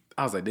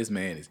 I was like, this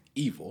man is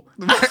evil.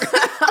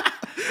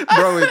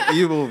 Bro, an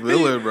evil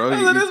villain, bro.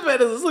 This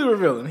man is a super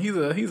villain.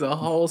 He's a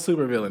whole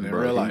super villain in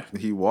real life.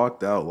 He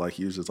walked out like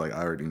he was just like,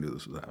 I already knew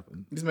this was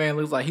happening. This man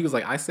looks like he was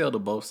like, I sell to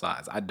both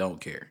sides. I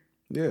don't care.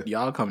 Yeah,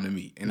 y'all come to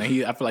me, and I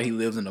feel like he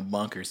lives in a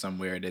bunker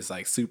somewhere that's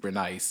like super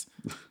nice.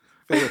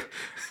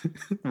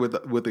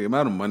 with the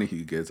amount of money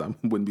he gets, I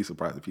wouldn't be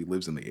surprised if he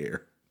lives in the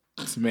air.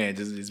 This man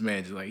just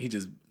like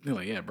he's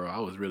like, yeah, bro, I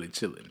was really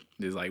chilling.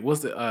 Just like,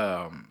 what's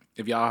the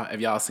if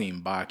y'all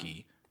seen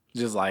Baki,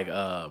 just like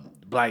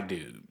black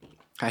dude,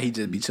 how he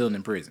just be chilling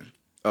in prison.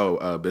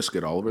 Oh,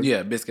 Biscuit Oliver.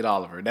 Yeah, Biscuit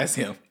Oliver. That's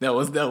him. That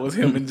was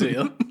him in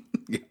jail.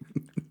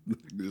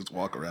 Just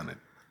walk around it.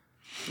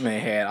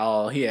 Man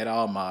he had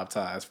all mob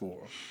ties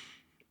for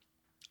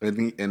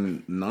him.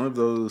 And none of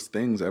those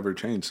things ever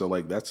changed. So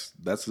like that's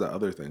the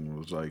other thing. It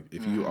was like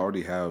if you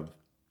already have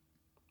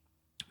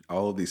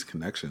all of these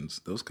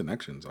connections, those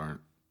connections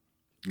aren't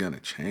gonna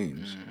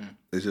change.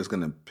 It's just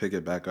gonna pick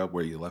it back up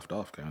where you left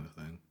off, kind of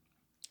thing.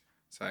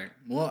 So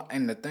well,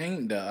 and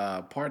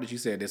the part that you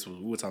said we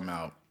were talking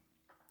about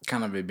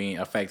kind of it being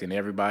affecting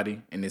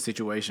everybody in this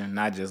situation,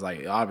 not just like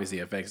it obviously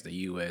affects the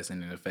U.S.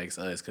 and it affects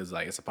us because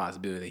like it's a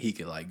possibility that he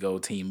could like go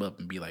team up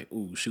and be like,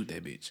 ooh, shoot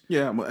that bitch.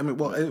 Yeah, I mean,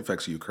 it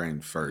affects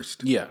Ukraine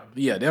first. Yeah,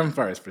 them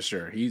first for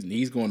sure.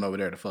 He's going over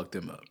there to fuck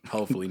them up.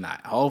 Hopefully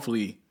not.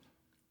 Hopefully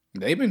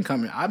they've been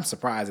coming. I'm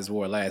surprised this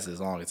war lasts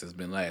as long as it's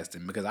been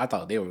lasting because I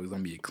thought there was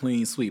gonna be a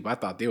clean sweep. I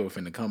thought they were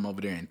finna come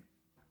over there and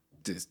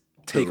just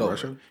take over.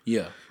 Russia?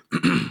 Yeah.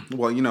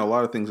 Well, you know, a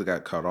lot of things that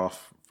got cut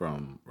off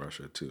from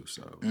Russia too,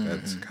 so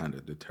that's kind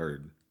of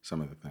deterred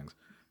some of the things.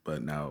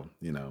 But now,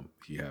 you know,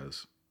 he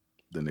has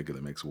the nigga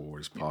that makes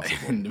wars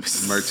possible,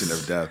 Merchant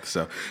of Death.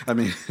 So I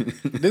mean,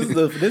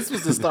 this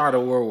was the start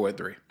of World War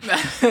III.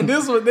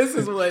 this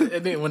is what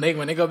and then when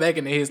they go back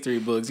in the history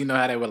books, you know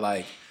how they were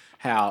like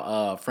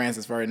how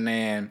Francis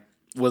Ferdinand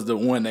was the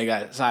one that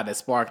got shot that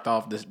sparked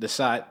off the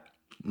shot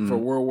for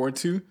World War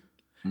II.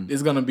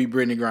 It's gonna be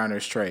Brittany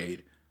Griner's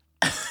trade.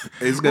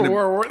 It's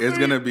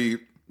gonna be.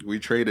 We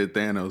traded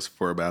Thanos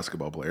for a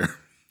basketball player.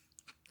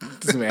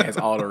 This man has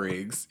all the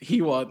rigs.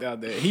 He walked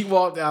out there. He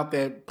walked out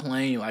that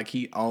plane like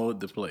he owned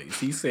the place.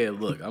 He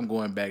said, "Look, I'm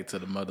going back to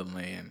the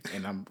motherland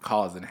and I'm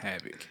causing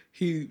havoc."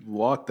 He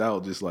walked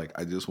out just like,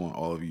 "I just want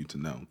all of you to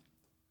know,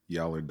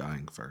 y'all are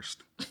dying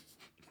first.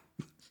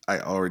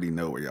 I already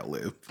know where y'all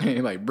live."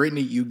 And like,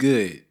 Brittany, you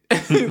good?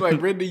 Like,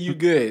 Brittany, you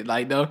good?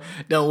 Like, don't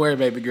worry,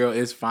 baby girl,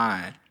 it's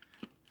fine.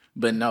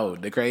 But no,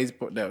 the crazy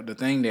part, the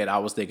thing that I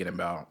was thinking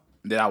about,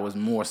 that I was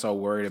more so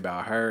worried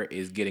about her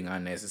is getting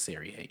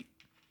unnecessary hate.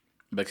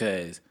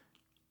 Because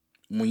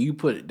when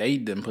they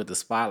didn't put the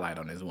spotlight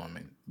on this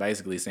woman,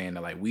 basically saying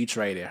that like we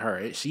traded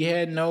her. She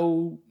had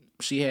no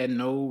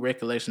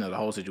recollection of the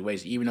whole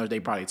situation, even though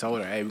they probably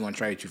told her, hey, we're gonna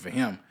trade you for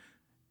him.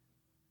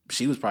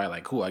 She was probably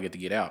like, cool, I get to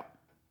get out.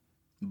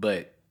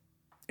 But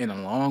in the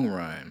long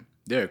run,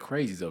 there are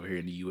crazies over here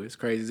in the US,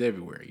 crazies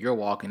everywhere. You're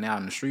walking out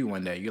in the street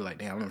one day, you're like,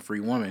 damn, I'm a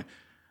free woman.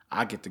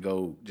 I get to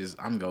go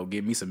I'm gonna go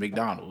get me some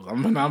McDonald's.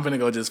 I'm gonna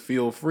go just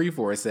feel free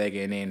for a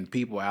second, and then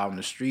people out in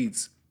the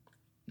streets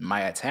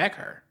might attack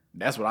her.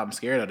 That's what I'm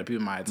scared of. The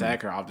people might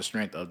attack her off the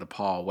strength of the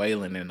Paul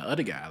Whelan and the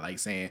other guy, like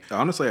saying.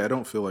 Honestly, I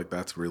don't feel like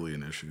that's really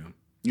an issue.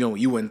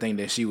 You wouldn't think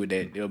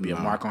that there'll be a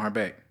mark on her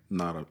back.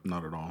 Not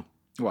at all.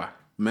 Why?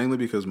 Mainly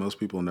because most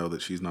people know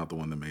that she's not the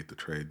one that made the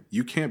trade.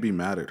 You can't be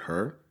mad at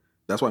her.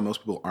 That's why most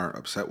people aren't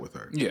upset with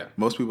her. Yeah.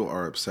 Most people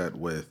are upset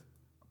with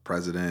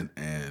president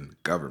and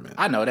government.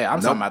 I know that.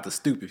 I'm talking about the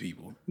stupid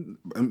people.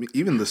 I mean,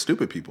 even the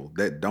stupid people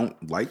that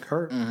don't like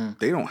her,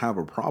 they don't have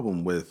a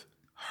problem with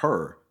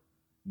her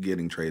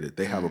getting traded.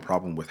 They have a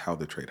problem with how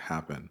the trade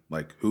happened,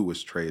 like who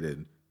was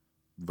traded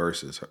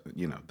versus her,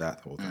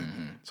 that whole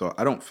thing. So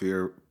I don't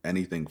fear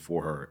anything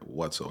for her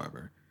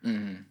whatsoever.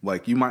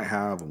 Like you might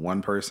have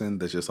one person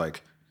that's just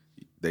like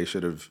they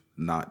should have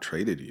not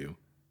traded you,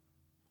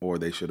 or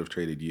they should have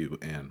traded you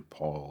and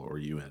Paul, or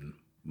you and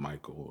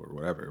Michael, or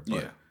whatever.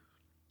 But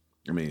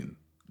I mean,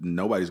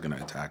 nobody's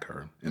gonna attack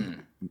her,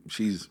 and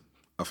she's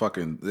a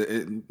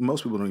fucking.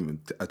 Most people don't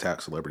even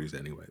attack celebrities,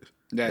 anyways.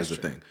 That's the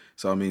thing.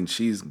 So I mean,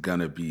 she's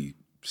gonna be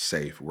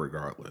safe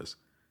regardless.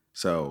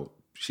 So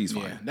she's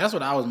fine. Yeah, that's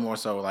what I was more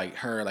so like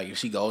her. Like if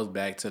she goes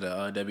back to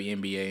the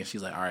WNBA and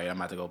she's like, all right, I'm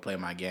about to go play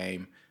my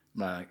game.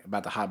 I'm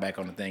about to hop back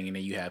on the thing, and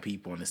then you have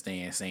people in the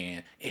stand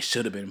saying it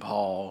should have been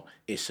Paul,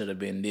 it should have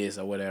been this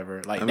or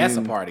whatever. Like that's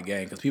a part of the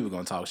game because people are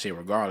gonna talk shit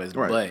regardless.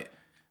 Right. But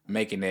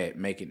making that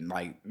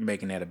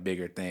a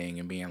bigger thing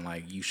and being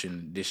like this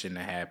shouldn't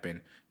have happened.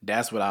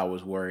 That's what I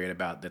was worried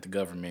about, that the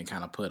government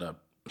kind of put a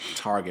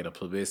target of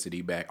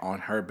publicity back on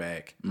her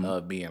back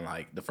of being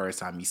like the first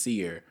time you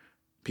see her,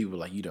 people are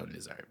like, you don't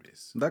deserve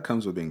this. That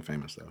comes with being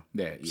famous though.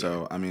 Yeah.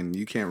 So I mean,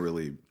 you can't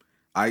really.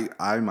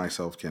 I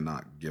myself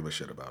cannot give a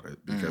shit about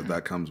it because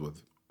that comes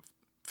with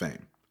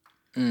fame.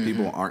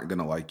 People aren't going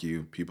to like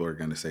you. People are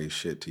going to say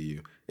shit to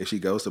you. If she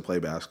goes to play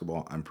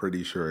basketball, I'm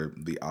pretty sure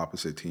the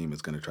opposite team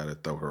is going to try to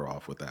throw her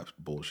off with that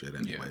bullshit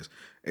anyways.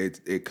 Yeah.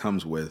 It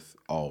comes with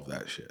all of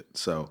that shit.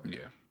 So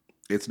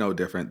it's no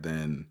different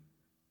than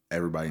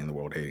everybody in the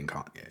world hating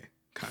Kanye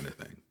kind of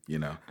thing.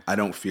 I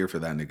don't fear for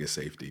that nigga's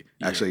safety.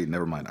 Yeah. Actually,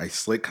 never mind. I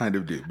slick kind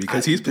of do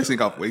because he's pissing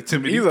off way too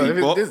many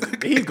people.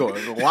 He's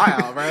going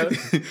wild, bro.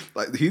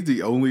 Like he's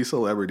the only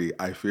celebrity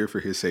I fear for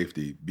his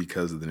safety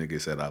because the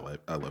nigga said I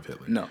love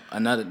Hitler. No,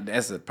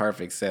 that's a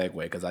perfect segue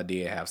because I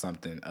did have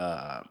something.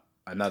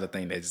 Another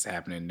thing that just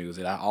happened in the news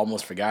that I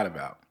almost forgot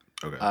about.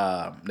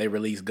 Okay. They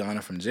released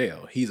Gunna from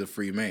jail. He's a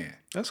free man.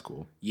 That's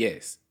cool.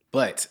 Yes,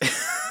 but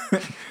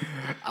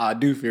I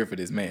do fear for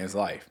this man's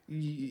life.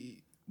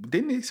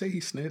 Didn't they say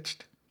he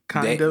snitched?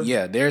 Kind of.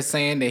 Yeah, they're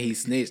saying that he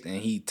snitched, and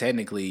he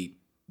technically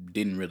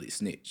didn't really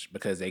snitch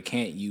because they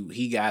can't.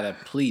 He got a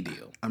plea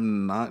deal.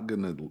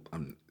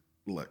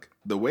 Look,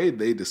 the way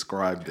they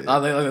described it.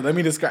 Let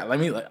me describe.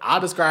 I'll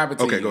describe it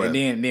to you, go ahead.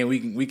 And then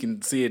we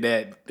can see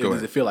that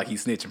does it feel like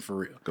he's snitching for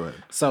real. Go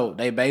ahead. So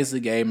they basically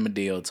gave him a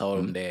deal, told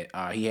him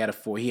that he had a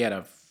I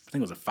think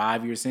it was a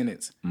 5-year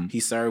sentence. He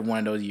served one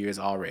of those years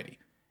already.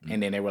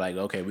 And then they were like,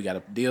 okay, we got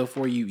a deal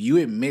for you. You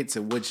admit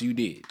to what you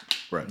did.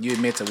 Right. You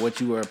admit to what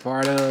you were a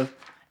part of.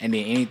 And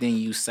then anything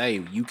you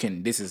say, you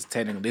can. This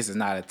is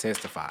not a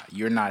testify.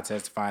 You're not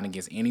testifying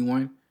against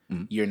anyone.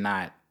 You're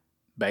not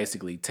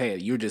basically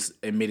you're just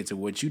admitted to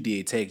what you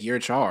did. Take your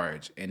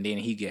charge, and then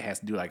he has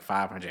to do like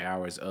 500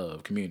 hours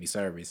of community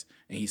service,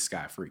 and he's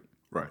scot free.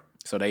 Right.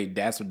 So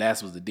that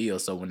was the deal.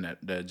 So when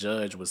the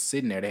judge was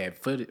sitting there, they had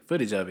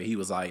footage of it. He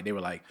was like, they were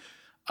like,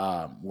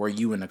 were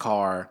you in the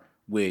car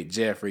with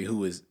Jeffrey,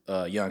 who is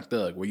Young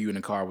Thug? Were you in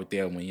the car with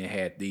them when you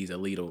had these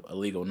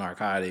illegal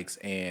narcotics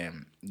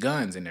and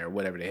guns in there,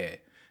 whatever they had?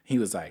 He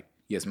was like,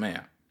 yes,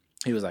 ma'am.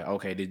 He was like,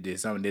 okay, did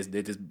this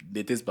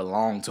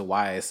belong to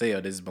YSL?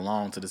 Did this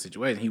belong to the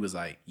situation? He was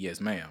like, yes,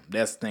 ma'am.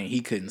 That's the thing.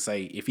 He couldn't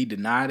say. If he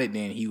denied it,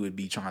 then he would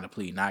be trying to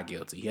plead not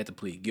guilty. He had to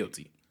plead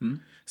guilty.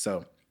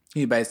 So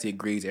he basically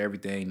agrees to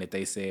everything that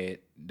they said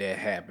that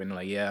happened.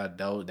 Like, yeah,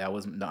 that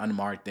was the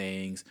unmarked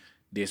things,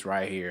 this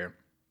right here.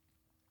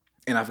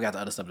 And I forgot the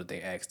other stuff that they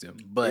asked him.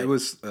 But it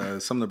was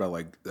something about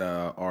like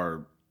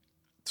are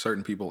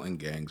certain people in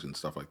gangs and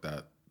stuff like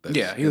that.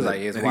 Yeah, he was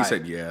like, and he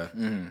said, yeah.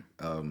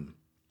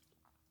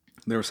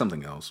 There was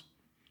something else,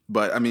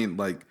 but I mean,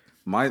 like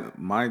my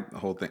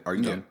whole thing. Are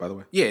you done? By the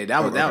way, yeah,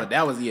 that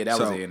was the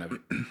end of it.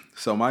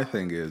 So my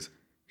thing is,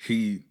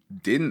 he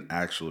didn't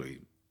actually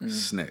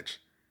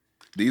snitch.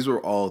 These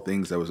were all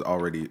things that was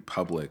already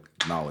public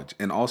knowledge,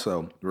 and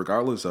also,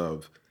 regardless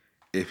of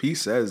if he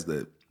says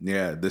that.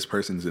 Yeah, this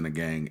person's in a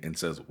gang and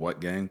says what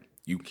gang,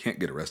 you can't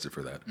get arrested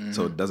for that.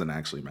 So it doesn't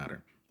actually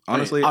matter.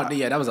 Honestly.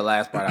 Yeah, that was the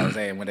last part I was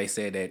saying when they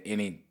said that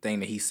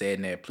anything that he said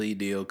in that plea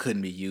deal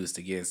couldn't be used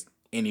against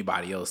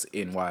anybody else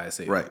in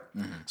YSL. Right.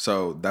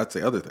 So that's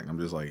the other thing. I'm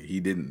just like,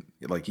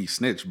 he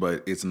snitched,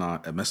 but it's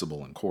not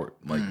admissible in court.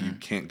 Like you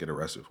can't get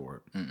arrested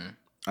for it.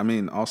 I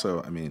mean,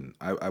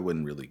 I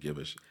wouldn't really give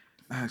a shit.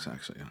 That's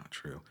actually not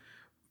true.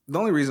 The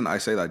only reason I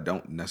say that I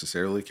don't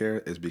necessarily care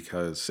is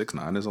because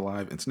 6ix9ine is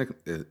alive and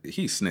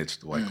he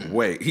snitched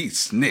he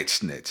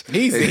snitched.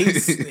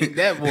 He's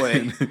that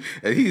boy.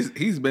 And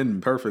he's been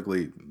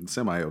perfectly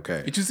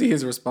semi-okay. Did you see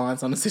his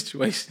response on the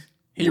situation?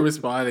 He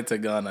responded to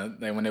Gunna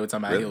when they were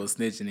talking about he was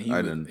snitching,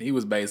 and he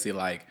was basically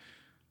like,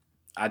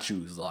 "I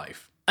choose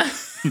life."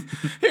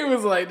 He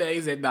was like that.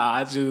 He said, "Nah,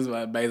 I choose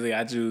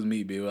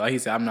me, Bill." Like he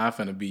said, "I'm not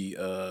gonna be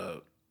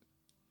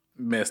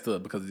messed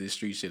up because of this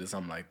street shit or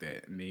something like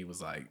that." And he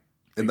was like,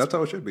 and that's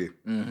how it should be.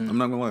 Mm-hmm. I'm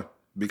not gonna lie,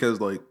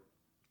 because like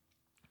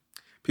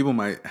people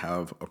might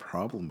have a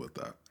problem with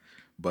that,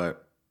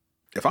 but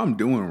if I'm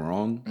doing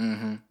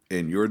wrong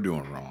and you're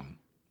doing wrong,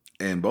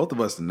 and both of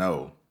us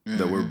know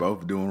that we're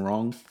both doing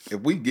wrong,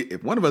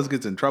 if one of us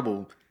gets in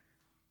trouble,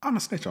 I'm gonna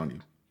snitch on you.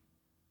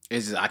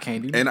 It's just I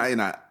can't do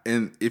that.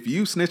 And if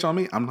you snitch on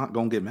me, I'm not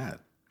gonna get mad.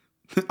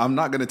 I'm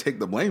not gonna take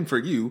the blame for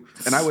you,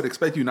 and I would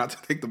expect you not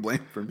to take the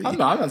blame for me. I'm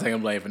not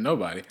taking blame for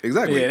nobody.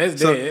 Exactly. Yeah,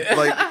 that's dead.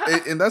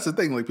 Like, and that's the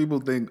thing. Like,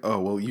 people think, oh,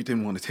 well, you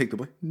didn't want to take the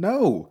blame.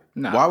 No.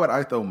 Why would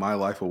I throw my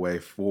life away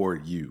for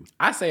you?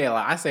 I say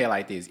it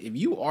like this: if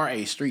you are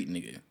a street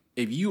nigga,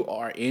 if you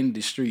are in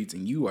the streets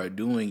and you are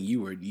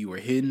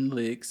hitting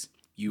licks,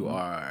 you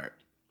are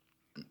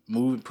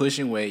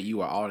pushing weight, you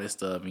are all this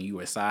stuff, and you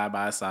are side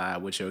by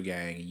side with your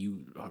gang, and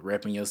you are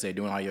repping yourself,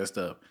 doing all your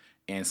stuff,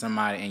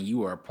 and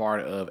you are a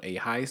part of a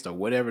heist or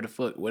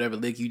whatever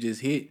lick you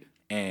just hit,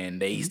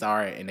 and they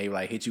start and they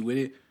like hit you with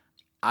it.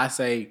 I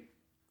say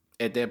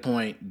at that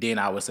point, then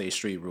I would say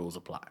street rules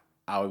apply.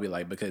 I would be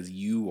like, because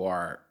you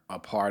are a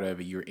part of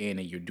it, you're in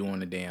it, you're doing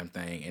the damn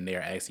thing, and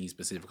they're asking you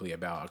specifically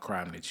about a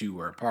crime that you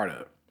were a part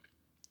of.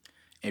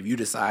 If you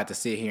decide to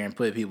sit here and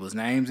put people's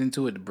names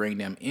into it to bring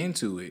them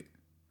into it,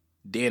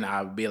 then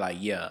I would be like,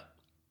 yeah,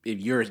 if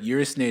you're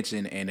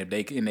snitching and if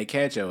they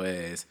catch your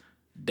ass,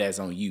 that's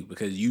on you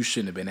because you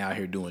shouldn't have been out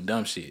here doing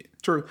dumb shit.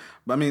 True.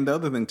 But I mean, the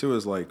other thing too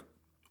is like,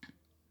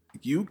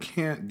 you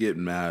can't get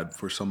mad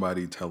for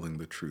somebody telling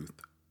the truth.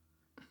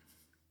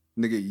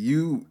 Nigga,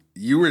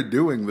 you were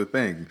doing the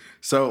thing.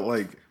 So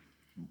like,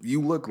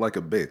 you look like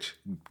a bitch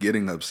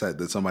getting upset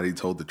that somebody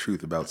told the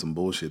truth about some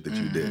bullshit that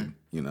you did,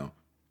 you know?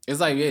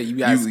 It's like, yeah, you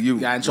got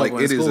in trouble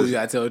in school, you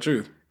got to tell the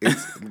truth.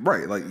 It's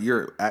right, like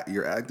you're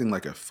acting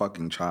like a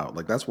fucking child.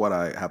 Like that's what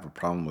I have a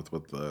problem with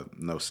the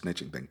no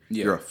snitching thing.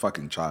 Yeah. You're a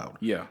fucking child.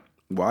 Yeah.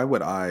 Why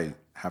would I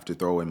have to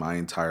throw away my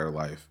entire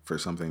life for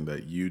something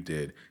that you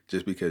did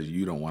just because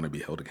you don't want to be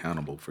held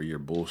accountable for your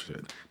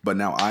bullshit? But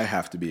now I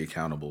have to be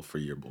accountable for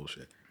your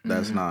bullshit.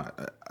 That's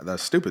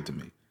that's stupid to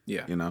me.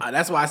 Yeah. You know?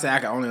 That's why I say I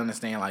can only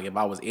understand like if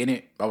I was in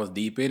it, if I was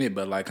deep in it,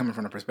 but like coming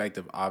from the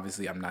perspective,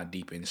 obviously I'm not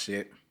deep in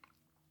shit.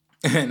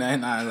 and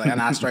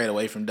I strayed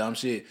away from dumb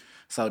shit.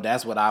 So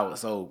that's what I was.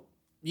 So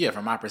yeah,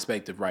 from my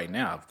perspective right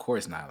now, of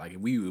course not. Like if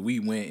we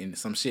went and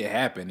some shit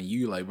happened and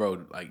you like,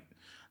 bro, like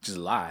just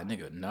lie,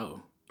 nigga.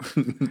 No.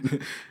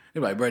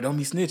 They're like, bro, don't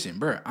be snitching,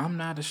 bro. I'm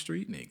not a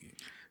street nigga.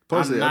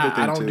 Plus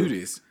I don't do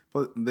this.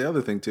 But the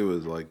other thing too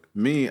is like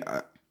me,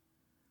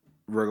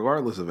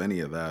 regardless of any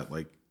of that,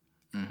 like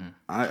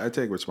I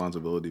take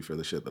responsibility for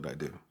the shit that I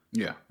do.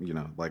 Yeah. You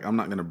know, like I'm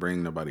not gonna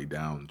bring nobody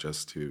down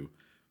just to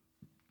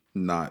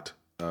not.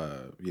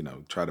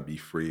 Try to be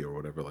free or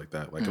whatever like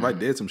that. Like if I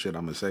did some shit,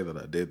 I'm gonna say that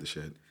I did the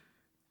shit.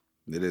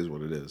 It is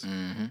what it is.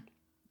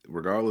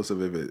 Regardless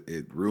of if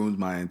it ruins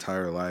my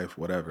entire life,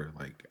 whatever.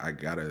 Like I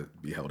gotta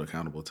be held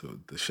accountable to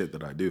the shit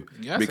that I do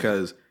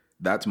because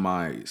that's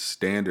my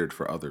standard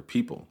for other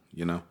people.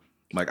 You know,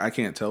 like I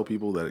can't tell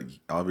people that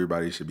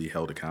everybody should be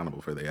held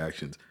accountable for their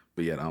actions,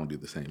 but yet I don't do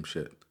the same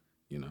shit.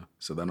 You know,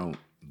 so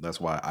that's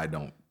why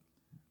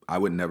I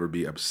would never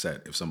be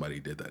upset if somebody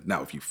did that.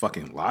 Now, if you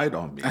fucking lied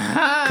on me,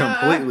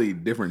 completely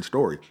different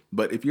story.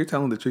 But if you're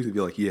telling the truth, if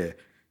you're like, yeah,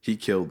 he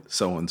killed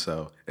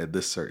so-and-so at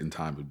this certain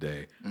time of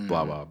day,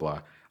 blah, blah,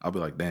 blah, I'll be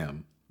like,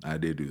 damn, I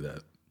did do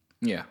that.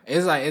 Yeah.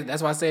 It's like,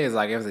 that's why I say it's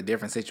like, if it's a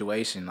different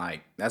situation,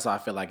 like, that's why I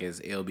feel like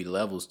it'll be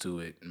levels to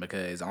it.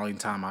 Because the only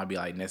time I'd be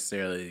like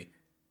necessarily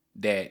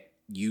that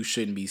you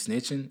shouldn't be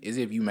snitching is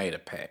if you made a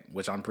pact,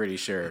 which I'm pretty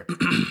sure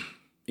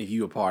if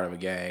you were part of a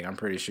gang, I'm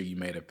pretty sure you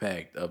made a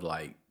pact of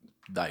like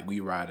we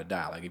ride or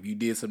die. Like if you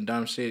did some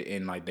dumb shit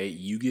and like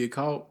you get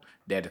caught,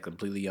 that is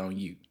completely on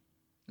you.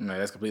 No,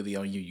 that's completely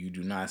on you. You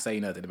do not say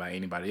nothing about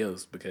anybody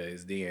else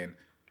because then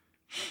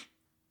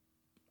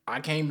I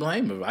can't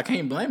blame him. I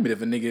can't blame it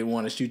if a nigga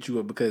want to shoot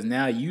you up because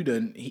now you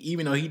done.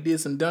 Even though he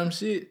did some dumb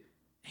shit,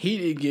 he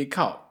didn't get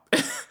caught.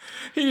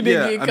 He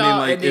didn't get caught. I mean,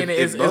 like, and then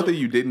if both of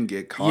you didn't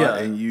get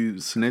caught and you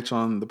snitch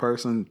on the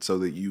person so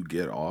that you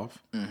get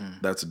off,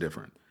 that's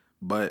different.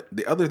 But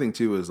the other thing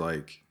too is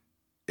like,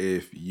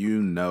 if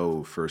you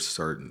know for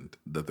certain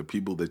that the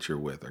people that you're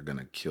with are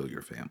gonna kill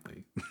your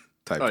family,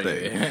 type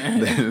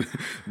thing,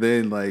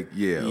 then like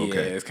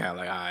okay, it's kind of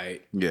like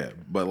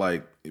all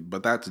right,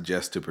 but that's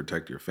just to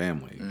protect your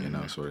family, you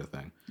know, sort of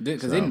thing.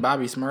 Because didn't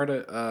Bobby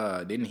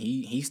Smurda, didn't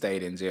he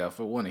stayed in jail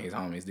for one of his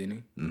homies,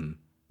 didn't he?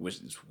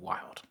 Which is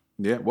wild.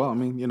 Yeah, well, I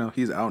mean, you know,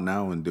 he's out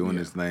now and doing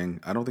his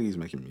thing. I don't think he's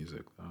making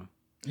music though.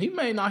 He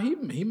made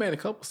a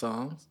couple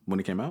songs when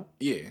he came out.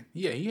 Yeah,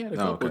 he had a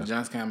couple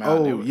joints come out.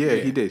 Oh yeah,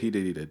 he did. He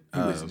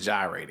was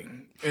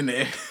gyrating in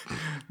there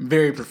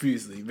very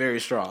profusely, very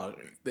strong.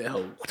 That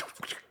whole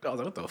I was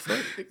like, what the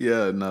fuck?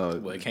 Yeah, no.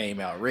 Well, it came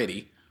out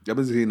ready. I've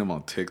been seeing him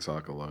on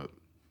TikTok a lot.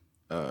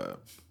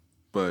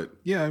 But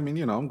yeah, I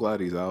mean, I'm glad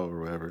he's out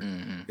or whatever.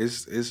 Mm-hmm.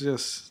 It's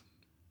just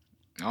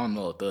I don't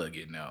know if Thug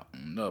getting out. I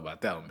don't know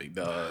about that one, big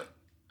dog.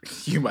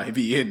 You might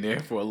be in there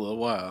for a little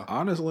while.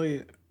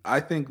 Honestly, I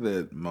think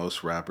that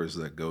most rappers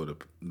that go to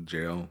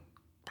jail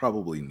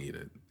probably need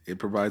it. It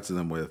provides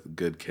them with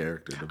good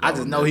character development. I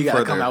just know he got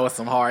to come out with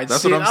some hard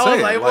that's shit. What I'm saying. I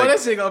was like, well, that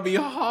shit going to be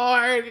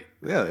hard.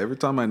 Yeah, every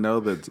time I know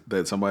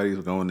that somebody's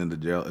going into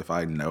jail, if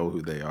I know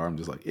who they are, I'm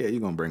just like, yeah,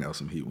 you're going to bring out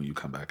some heat when you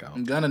come back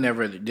out. Gunna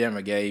never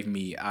gave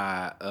me,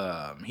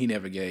 he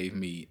never gave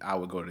me, I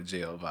would go to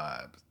jail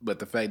vibes. But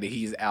the fact that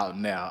he's out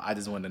now, I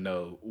just want to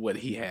know what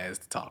he has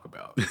to talk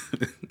about.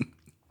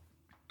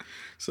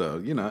 So,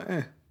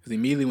 Because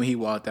immediately when he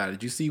walked out,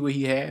 did you see what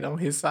he had on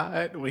his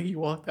side when he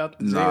walked out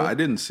the jail? No, I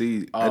didn't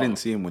see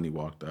him when he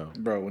walked out.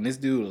 Bro, when this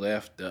dude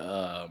left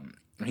when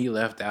he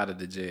left out of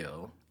the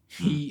jail,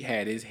 he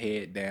had his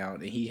head down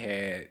and he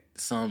had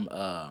some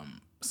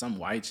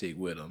white chick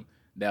with him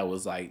that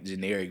was like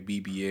generic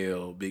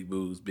BBL, big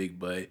boobs, big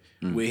butt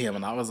with him.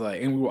 And I was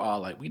like, and we were all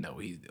like, we know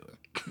what he's doing.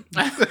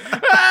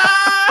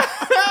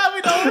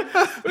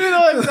 we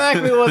know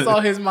exactly what's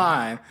on his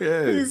mind.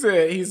 Yeah.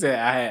 He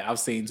said, I've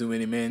seen too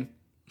many men.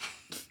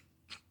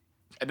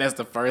 And that's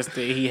the first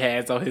thing he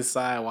has on his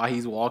side while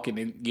he's walking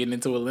and getting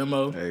into a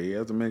limo. Hey, you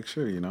have to make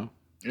sure, Your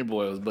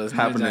boy was busting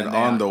happening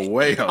on the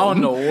way home.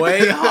 On the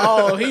way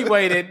home. He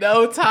waited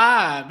no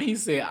time. He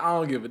said, I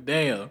don't give a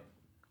damn.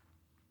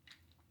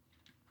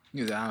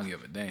 He said, I don't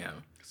give a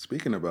damn.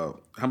 Speaking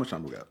about, how much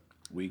time we got?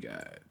 We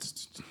got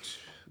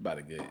about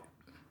a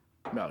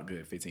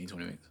good 15,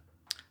 20 minutes.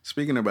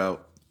 Speaking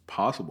about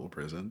possible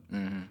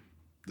prison,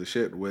 the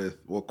shit with,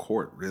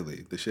 court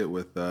really. The shit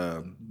with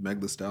Meg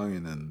Thee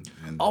Stallion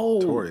and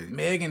Tory.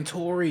 Meg and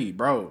Tory,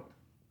 bro.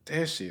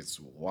 That shit's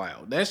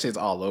wild. That shit's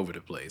all over the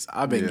place.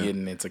 I've been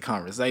getting into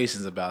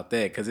conversations about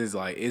that because it's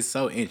like, it's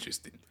so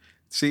interesting.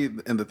 See,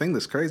 and the thing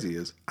that's crazy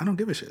is, I don't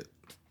give a shit.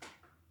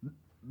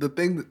 The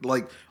thing that,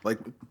 like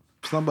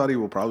somebody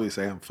will probably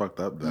say I'm fucked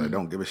up, that I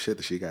don't give a shit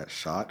that she got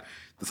shot.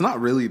 That's not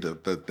really the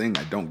thing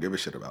I don't give a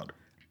shit about.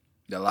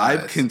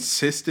 I've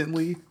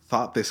consistently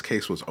thought this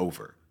case was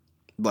over.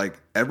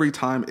 Like, every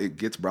time it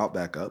gets brought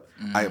back up,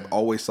 I have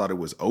always thought it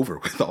was over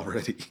with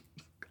already.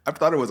 I've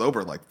thought it was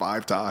over like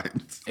 5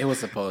 times. It was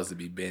supposed to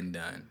be been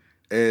done.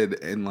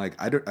 And like,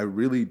 I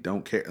really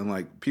don't care. And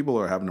like, people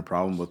are having a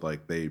problem with,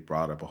 like, they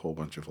brought up a whole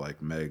bunch of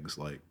like Meg's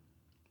like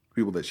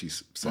people that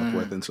she's slept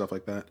with and stuff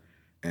like that.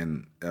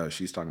 And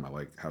she's talking about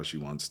like how she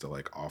wants to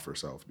like off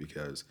herself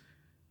because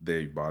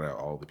they brought out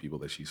all the people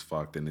that she's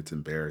fucked and it's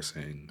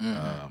embarrassing.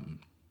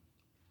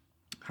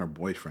 Her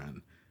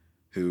boyfriend,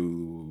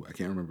 who I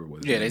can't remember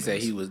what. Yeah, they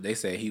said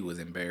he was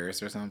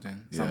embarrassed or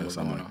something.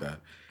 Something like that.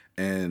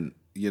 And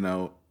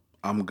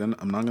I'm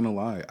not gonna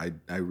lie.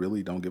 I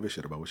really don't give a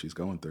shit about what she's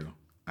going through.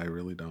 I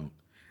really don't.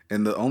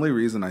 And the only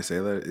reason I say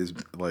that is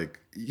like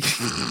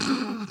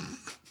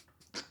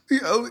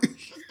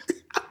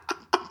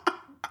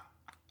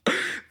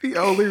the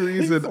only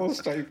reason. So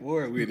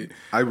straightforward with it.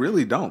 I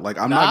really don't. Like,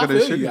 I'm not gonna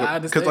shit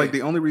because like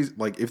the only reason,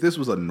 like, if this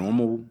was a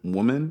normal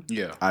woman,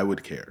 I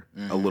would care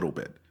a little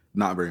bit,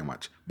 not very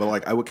much, but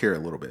like I would care a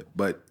little bit.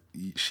 But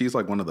she's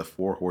like one of the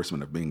 4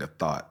 horsemen of being a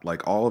thought.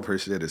 Like, all of her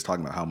shit is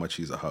talking about how much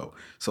she's a hoe.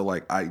 So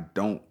like, I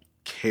don't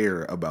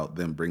care about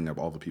them bringing up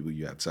all the people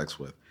you had sex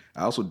with.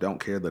 I also don't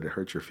care that it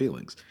hurts your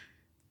feelings.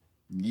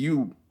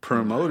 You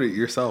promoted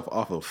yourself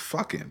off of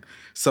fucking.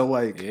 So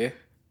like,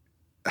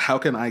 how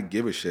can I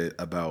give a shit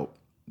about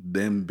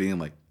them being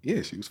like,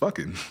 yeah, she was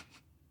fucking.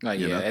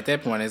 At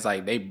that point, it's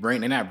like they're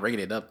not bringing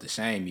it up to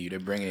shame you. They're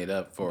bringing it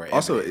up for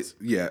also,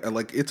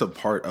 like, it's a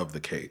part of the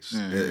case.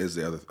 Is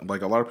the other thing.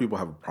 Like, a lot of people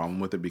have a problem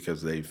with it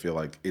because they feel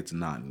like it's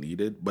not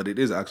needed, but it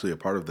is actually a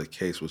part of the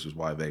case, which is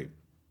why they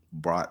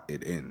brought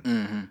it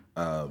in.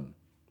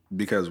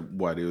 Because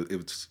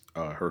it's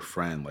her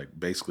friend. Like,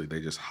 basically,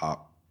 they just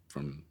hop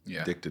from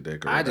dick to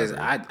dick. Or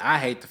I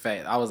hate the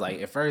fact. I was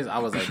like, at first, I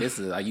was like, this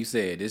is like you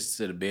said, this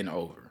should have been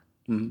over.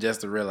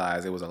 Just to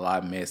realize it was a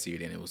lot messier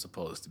than it was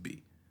supposed to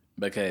be.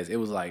 Because it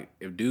was like,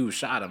 if dude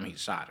shot him, he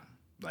shot him.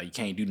 Like, you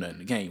can't do nothing.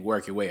 You can't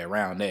work your way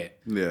around that.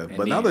 Yeah,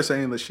 but now they're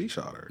saying that she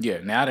shot her. Yeah,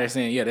 now they're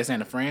saying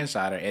the friend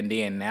shot her, and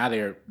then now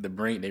they're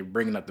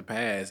bringing up the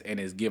past and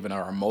it's giving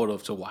her a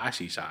motive to why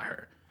she shot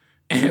her.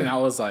 And I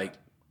was like,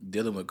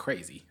 dealing with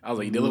crazy. I was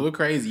like, dealing with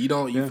crazy.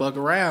 You fuck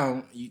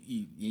around.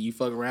 You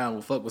fuck around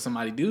with with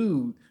somebody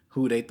dude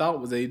who they thought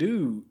was a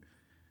dude.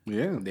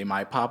 Yeah, they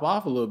might pop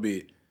off a little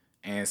bit,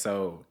 and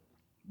so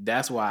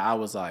that's why I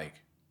was like,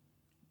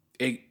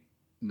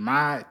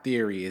 my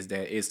theory is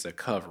that it's a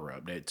cover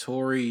up that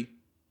Tory,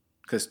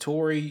 because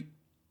Tory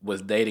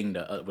was dating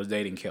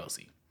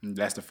Kelsey.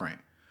 That's the friend.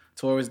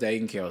 Tory was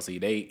dating Kelsey.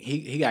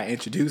 He got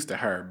introduced to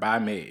her by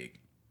Meg,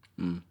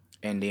 and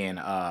then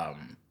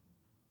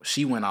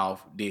she went on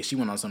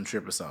some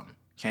trip or something.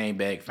 Came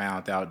back,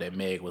 found out that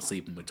Meg was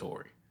sleeping with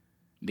Tory.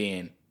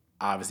 Then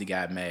obviously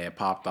got mad,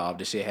 popped off.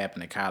 This shit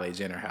happened at Kylie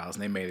Jenner house,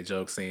 and they made a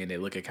joke saying they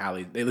look at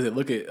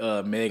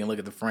Meg and look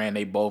at the friend.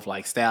 They both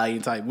like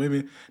stallion type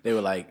women. They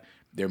were like,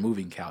 they're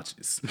moving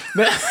couches.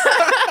 They're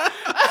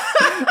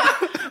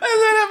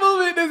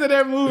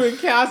moving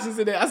couches.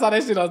 And I saw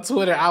that shit on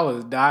Twitter. I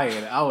was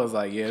dying. I was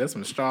like, yeah, that's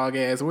some strong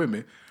ass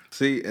women.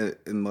 See,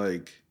 and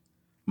like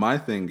my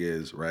thing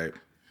is, right,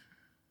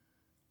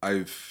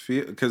 I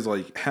feel because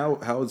like how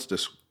it's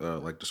just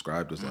like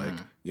described as like,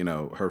 you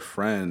know, her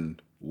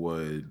friend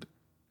would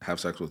have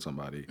sex with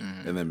somebody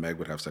and then Meg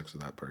would have sex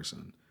with that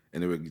person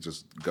and it would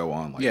just go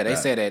on like that. Yeah, they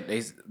said that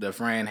the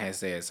friend had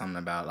said something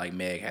about like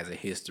Meg has a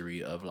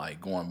history of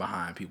like going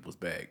behind people's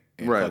back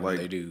and fucking like,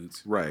 their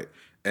dudes. Right.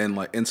 And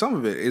like, and some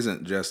of it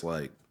isn't just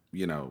like,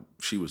 you know,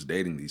 she was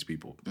dating these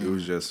people. It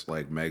was just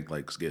like Meg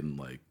likes getting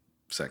like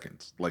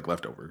seconds, like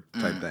leftover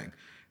type thing.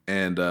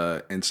 And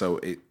so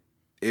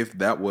if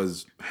that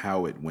was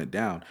how it went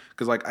down,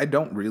 because like I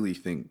don't really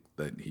think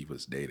that he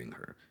was dating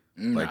her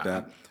like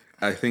that.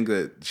 I think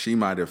that she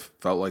might have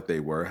felt like they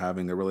were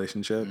having a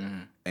relationship,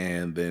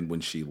 and then when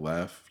she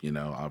left, you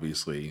know,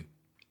 obviously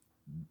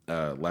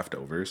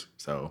leftovers.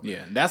 So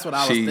yeah, that's what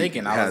I was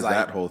thinking. I was like,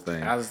 that whole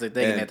thing. I was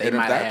thinking that they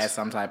might have had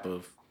some type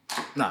of.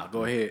 No,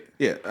 go ahead.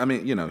 Yeah, I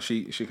mean, you know,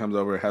 she comes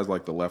over, has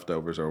like the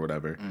leftovers or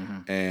whatever,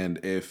 and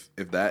if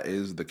that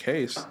is the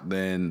case,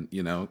 then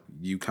you know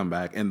you come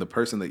back, and the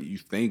person that you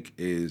think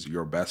is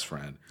your best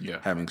friend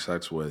having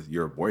sex with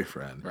your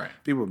boyfriend, right?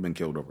 People have been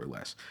killed over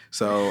less.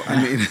 So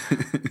I mean,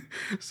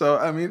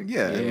 I mean,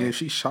 if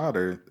she shot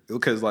her,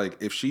 because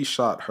like if she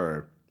shot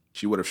her,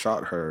 she would have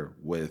shot her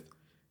with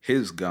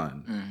his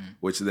gun,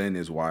 which then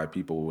is why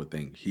people would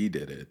think he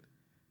did it.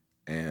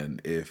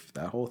 And if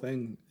that whole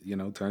thing, you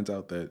know, turns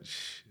out that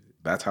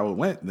that's how it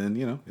went, then,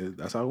 you know,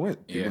 that's how it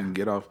went. People can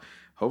get off.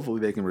 Hopefully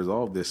they can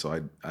resolve this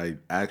so I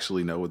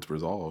actually know it's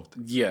resolved.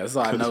 Yeah, so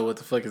I know what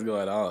the fuck is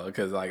going on.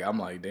 Because, like, I'm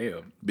like,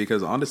 damn.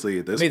 Because, honestly,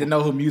 at this point... I need to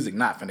know who music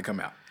not finna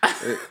come out.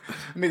 I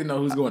need to know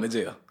who's going to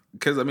jail.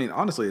 Because, I mean,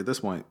 honestly, at this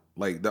point,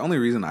 like, the only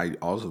reason I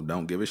also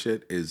don't give a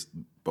shit is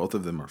both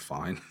of them are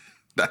fine.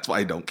 That's why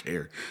I don't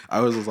care.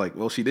 I was just like,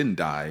 well, she didn't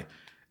die.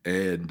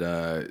 And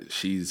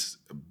she's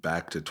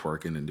back to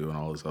twerking and doing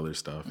all this other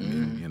stuff. I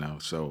mean, you know,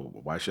 so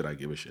why should I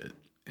give a shit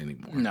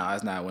anymore? No,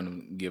 it's not one of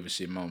them give a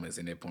shit moments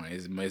at that point.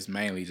 It's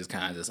mainly just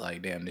kind of just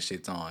like, damn, this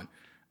shit's on.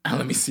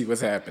 Let me see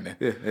what's happening.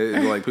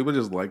 Yeah, like people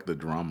just like the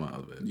drama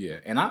of it. Yeah,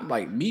 and I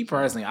like me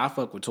personally, I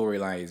fuck with Tory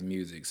Lanez's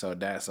music. So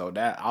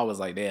that I was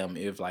like, damn,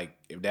 if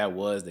that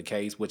was the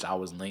case, which I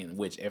was leaning,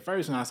 which at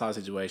first when I saw the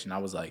situation, I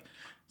was like,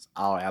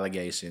 all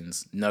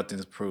allegations,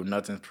 nothing's proven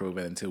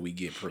until we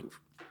get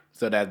proof.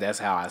 So that's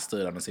how I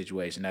stood on the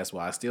situation. That's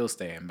why I still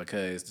stand,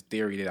 because the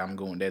theory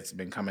that's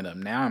been coming up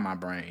now in my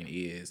brain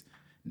is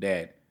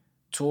that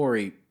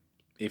Tory,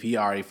 if he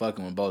already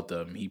fucking with both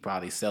of them, he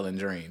probably selling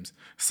dreams.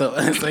 So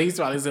he's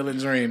probably selling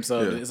dreams.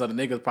 So the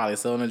nigga's probably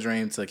selling a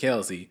dream to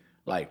Kelsey,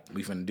 like,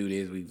 we finna do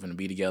this, we finna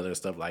be together and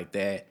stuff like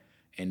that.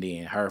 And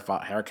then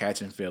her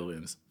catching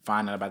feelings,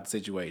 finding out about the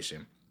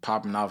situation,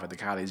 popping off at the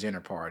Kylie Jenner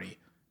party,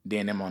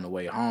 then them on the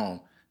way home,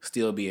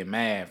 still being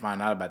mad,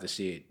 find out about the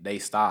shit. They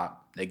stop.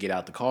 They get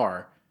out the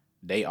car.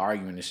 They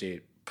arguing the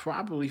shit,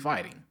 probably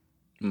fighting.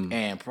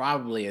 And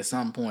probably at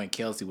some point,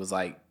 Kelsey was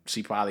like,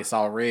 she probably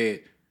saw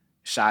red,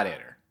 shot at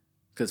her.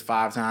 Because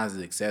 5 times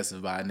is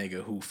excessive by a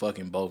nigga who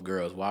fucking both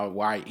girls.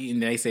 Why?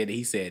 And they said that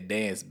he said,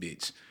 dance,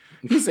 bitch.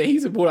 He said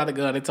he pulled out a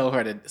gun and told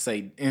her to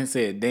say, and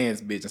said,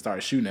 dance, bitch, and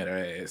started shooting at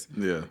her ass.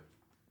 Yeah.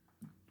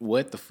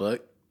 What the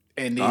fuck?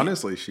 And then,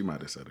 honestly, she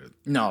might have said it.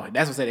 No,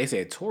 that's what they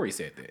said. Tory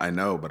said that. I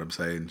know, but I'm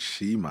saying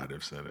she might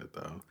have said it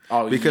though.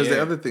 Oh, because the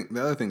other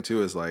thing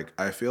too is like,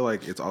 I feel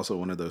like it's also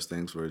one of those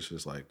things where it's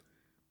just like,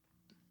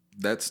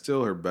 that's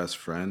still her best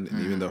friend,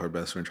 and even though her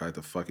best friend tried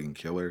to fucking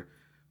kill her,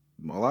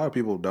 a lot of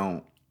people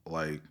don't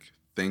like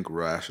think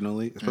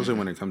rationally, especially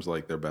when it comes to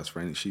like their best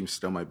friend. She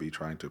still might be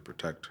trying to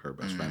protect her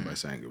best friend by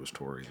saying it was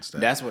Tory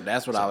instead. That's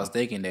what I was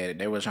thinking, that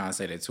they were trying to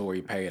say that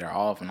Tory paid her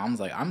off, and I was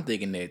like, I'm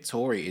thinking that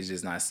Tory is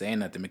just not saying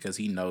nothing because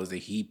he knows that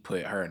he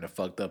put her in a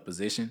fucked up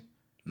position,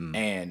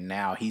 and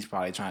now he's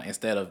probably trying,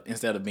 instead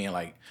of being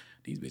like,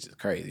 these bitches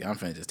crazy, I'm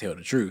finna just tell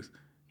the truth.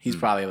 He's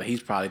probably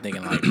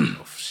thinking like,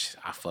 oh, shit,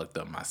 I fucked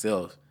up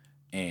myself,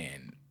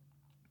 and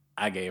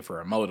I gave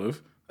her a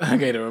motive.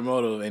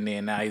 And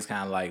then now he's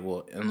kind of like,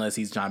 well, unless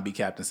he's trying to be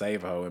Captain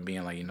Save-A-Ho and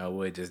being like, you know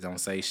what, just don't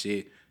say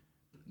shit.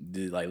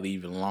 Just, like,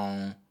 leave it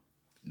alone.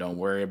 Don't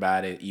worry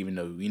about it, even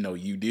though you know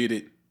you did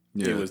it.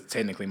 Yeah. It was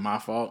technically my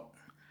fault.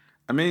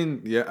 I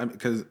mean, yeah,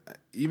 because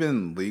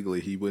even legally,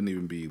 he wouldn't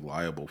even be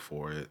liable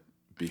for it.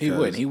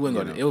 Because, he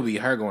wouldn't go to, it would be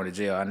her going to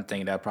jail. I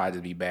think that'd probably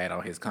just be bad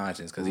on his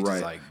conscience, because he's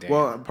just like, damn.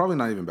 Well, probably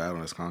not even bad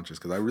on his conscience,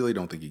 because I really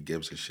don't think he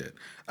gives a shit.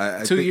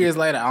 2 years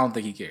later, I don't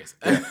think he cares.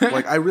 Yeah,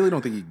 like, I really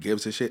don't think he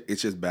gives a shit.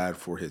 It's just bad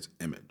for his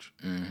image.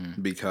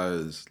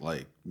 Because,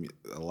 like,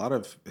 a lot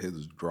of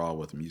his draw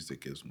with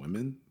music is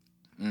women.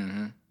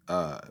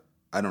 I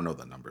don't know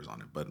the numbers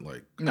on it, but,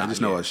 like, I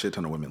just know a shit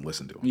ton of women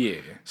listen to him. Yeah.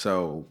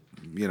 So,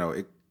 you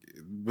know,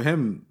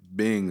 him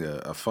being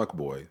a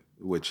fuckboy,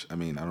 which, I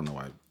mean, I don't know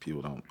why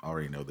people don't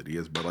already know that he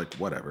is, but like,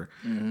 whatever.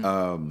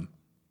 And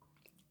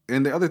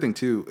the other thing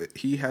too,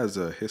 he has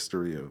a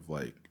history of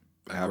like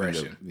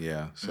aggression.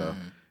 So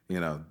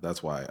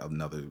that's why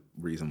another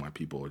reason why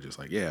people are just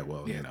like,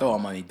 throw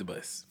him underneath the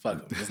bus. Fuck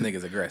him. This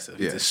nigga's aggressive.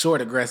 He's a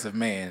short, aggressive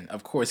man.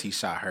 Of course, he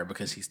shot her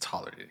because she's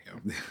taller than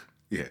him.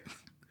 Yeah.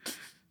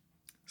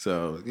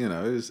 So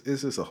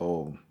it's just a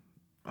whole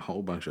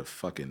bunch of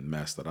fucking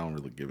mess that I don't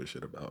really give a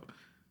shit about.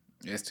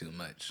 It's too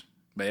much.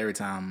 But every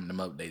time them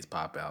updates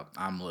pop out,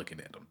 I'm looking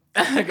at them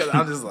because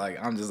I'm just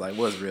like,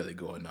 what's really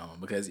going on?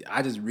 Because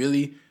I'm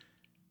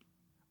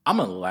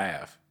gonna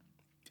laugh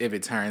if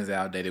it turns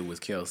out that it was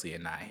Kelsey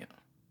and not him.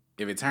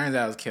 If it turns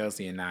out it's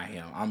Kelsey and not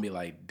him, I'm gonna be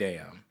like,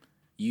 damn,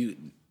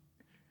 you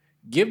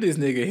give this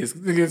nigga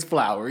his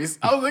flowers.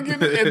 I was like, if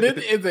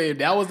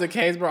that was the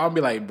case, bro, I'll be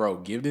like, bro,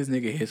 give this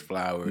nigga his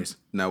flowers.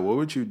 Now, what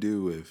would you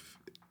do if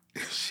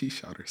she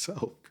shot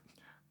herself?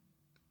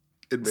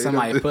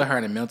 Somebody put her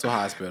in a mental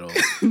hospital.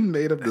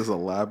 Made up this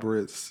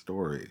elaborate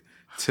story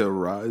to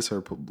rise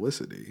her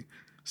publicity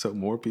so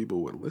more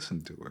people would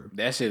listen to her.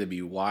 That shit'd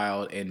be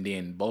wild, and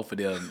then both of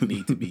them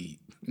need to be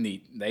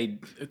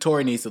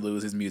Tory needs to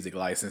lose his music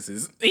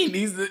licenses. He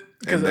needs to,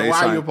 because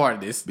why are you a part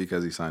of this?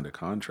 Because he signed a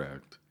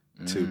contract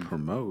to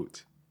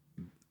promote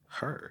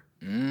her.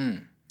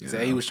 So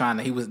he was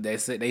trying to. They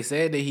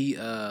said that he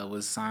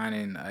was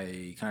signing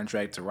a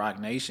contract to Rock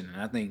Nation,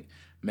 and I think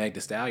Meg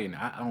Thee Stallion.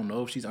 I don't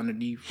know if she's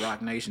underneath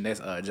Rock Nation. That's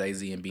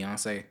Jay-Z and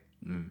Beyonce.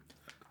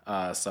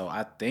 So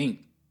I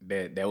think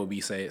that would be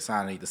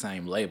signing the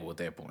same label at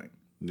that point.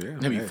 Yeah,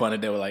 it'd be funny.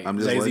 They were like,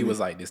 Jay-Z was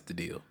like, "This the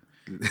deal."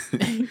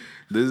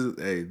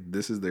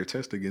 This is their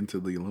testing into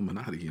the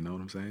Illuminati. You know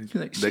what I'm saying?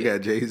 Like, they got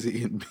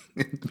Jay-Z and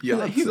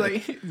Beyonce. He's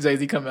like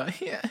Jay-Z come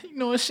out. Yeah, you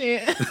know what,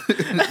 Shan?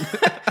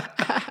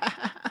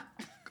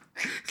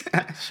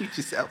 Shoot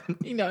yourself.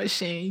 You know,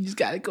 Shan, you just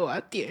gotta go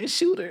out there and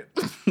shoot her.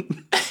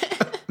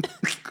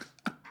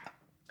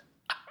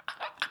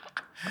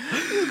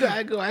 You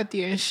gotta go out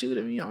there and shoot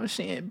him. You know what I'm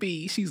saying?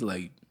 B. She's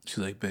like,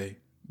 babe.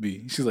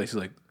 B. She's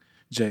like,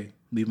 Jay,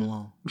 leave him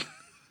alone.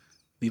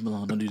 Leave him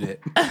alone. Don't do that.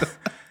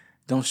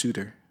 Don't shoot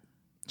her.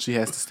 She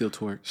has to still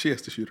twerk. She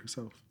has to shoot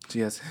herself.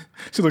 She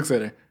looks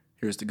at her.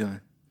 Here's the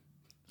gun.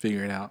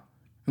 Figure it out.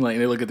 Like,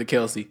 they look at the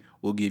Kelsey.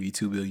 We'll give you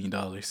 $2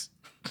 billion.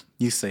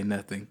 You say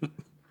nothing.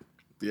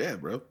 Yeah,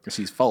 bro.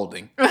 She's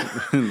folding.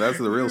 That's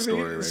the real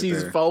story right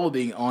She's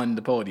folding on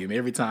the podium.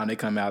 Every time they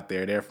come out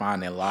there, they're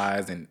finding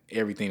lies and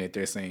everything that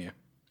they're saying.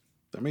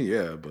 I mean,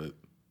 yeah, but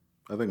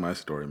I think my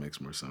story makes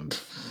more sense.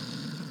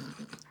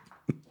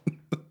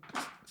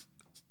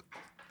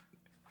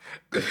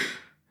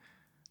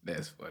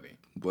 That's funny.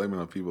 Blame it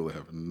on people that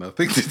have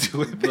nothing to do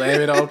with it.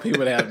 Blame it on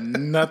people that have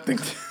nothing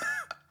to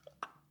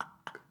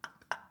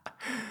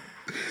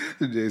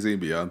Jay-Z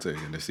and Beyonce are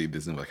going to see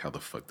this and like, how the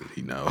fuck did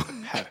he know?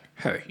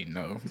 How did he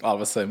know? All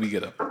of a sudden, we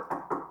get up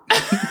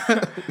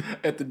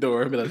at the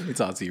door and be like, let me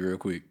talk to you real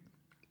quick.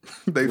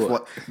 Their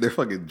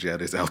fucking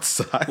jet is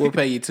outside. We'll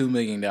pay you $2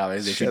 million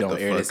if you don't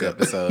air this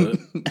episode.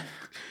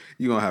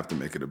 You're going to have to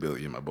make it $1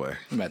 billion, my boy.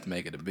 I'm about to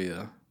make it a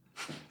bill.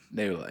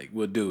 They were like,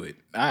 we'll do it.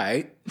 All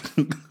right.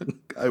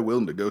 I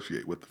will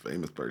negotiate with the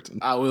famous person.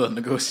 I will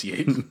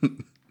negotiate.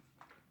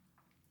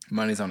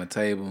 Money's on the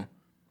table.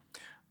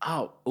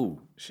 Oh,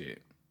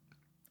 shit.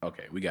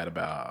 Okay, we got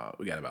about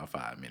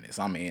 5 minutes.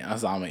 I'm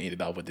gonna end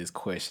it off with this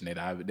question that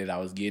I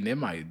was getting in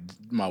my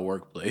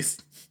workplace.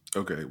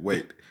 Okay,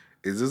 wait.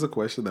 Is this a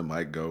question that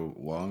might go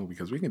long?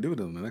 Because we can do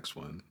it in the next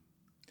one.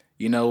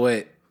 You know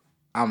what?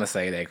 I'm gonna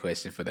say that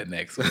question for the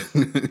next one.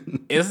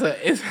 It's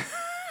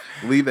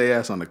leave their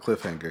ass on the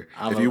cliffhanger.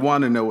 If you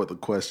want to know what the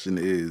question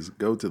is,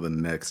 go to the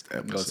next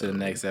episode. Go to the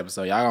next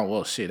episode. Y'all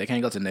gonna they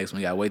can't go to the next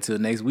one. You gotta wait till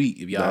the next week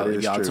if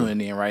y'all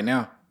tuning in right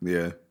now.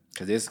 Yeah.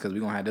 Because we're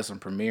going to have this one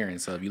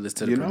premiering. So if you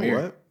listen to the premiere. You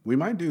know what? We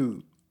might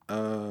do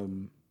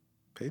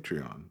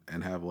Patreon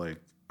and have like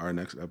our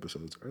next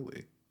episodes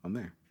early on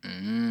there.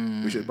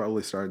 We should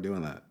probably start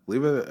doing that.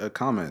 Leave a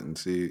comment and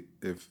see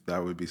if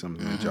that would be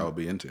something that y'all would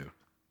be into.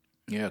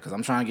 Yeah, because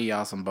I'm trying to get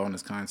y'all some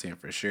bonus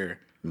content for sure.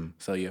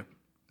 So yeah,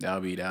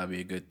 that'll be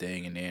a good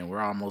thing. And then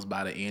we're almost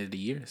by the end of the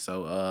year.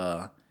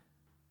 So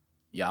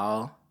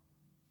y'all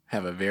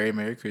have a very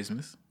Merry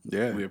Christmas.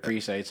 Yeah. We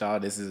appreciate y'all.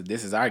 This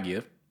is our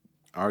gift.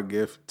 Our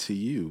gift to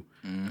you.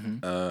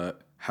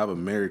 Have a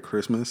Merry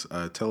Christmas.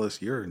 Tell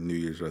us your New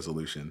Year's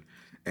resolution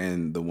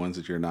and the ones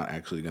that you're not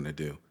actually going to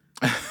do.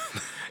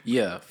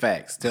 Yeah,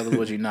 facts. Tell us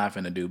what you're not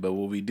going to do. But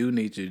what we do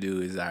need you to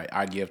do is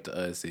our gift to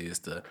us is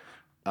to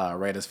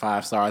rate us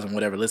 5 stars on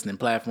whatever listening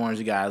platforms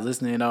you guys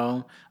listening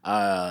on.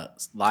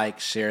 Like,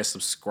 share,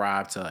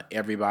 subscribe to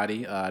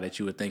everybody that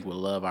you would think would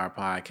love our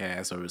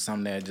podcast or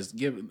something that just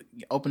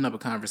open up a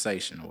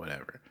conversation or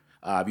whatever.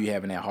 If you're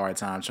having that hard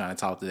time trying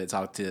to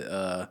talk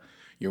to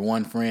your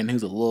one friend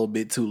who's a little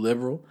bit too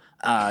liberal,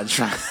 or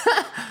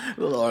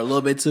a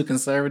little bit too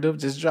conservative,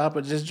 just drop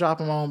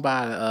them on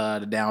by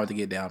the Down with the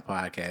Get Down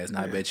podcast, and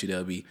I bet you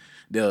they'll be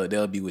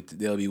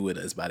with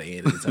us by the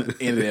end of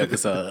the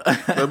episode.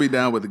 They'll be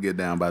down with the Get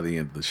Down by the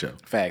end of the show.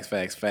 Facts.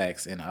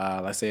 And like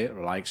I said,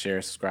 like,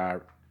 share,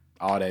 subscribe,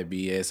 all that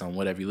BS on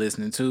whatever you're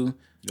listening to.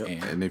 Yep.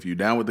 And if you're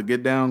down with the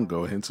Get Down,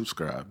 go ahead and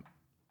subscribe.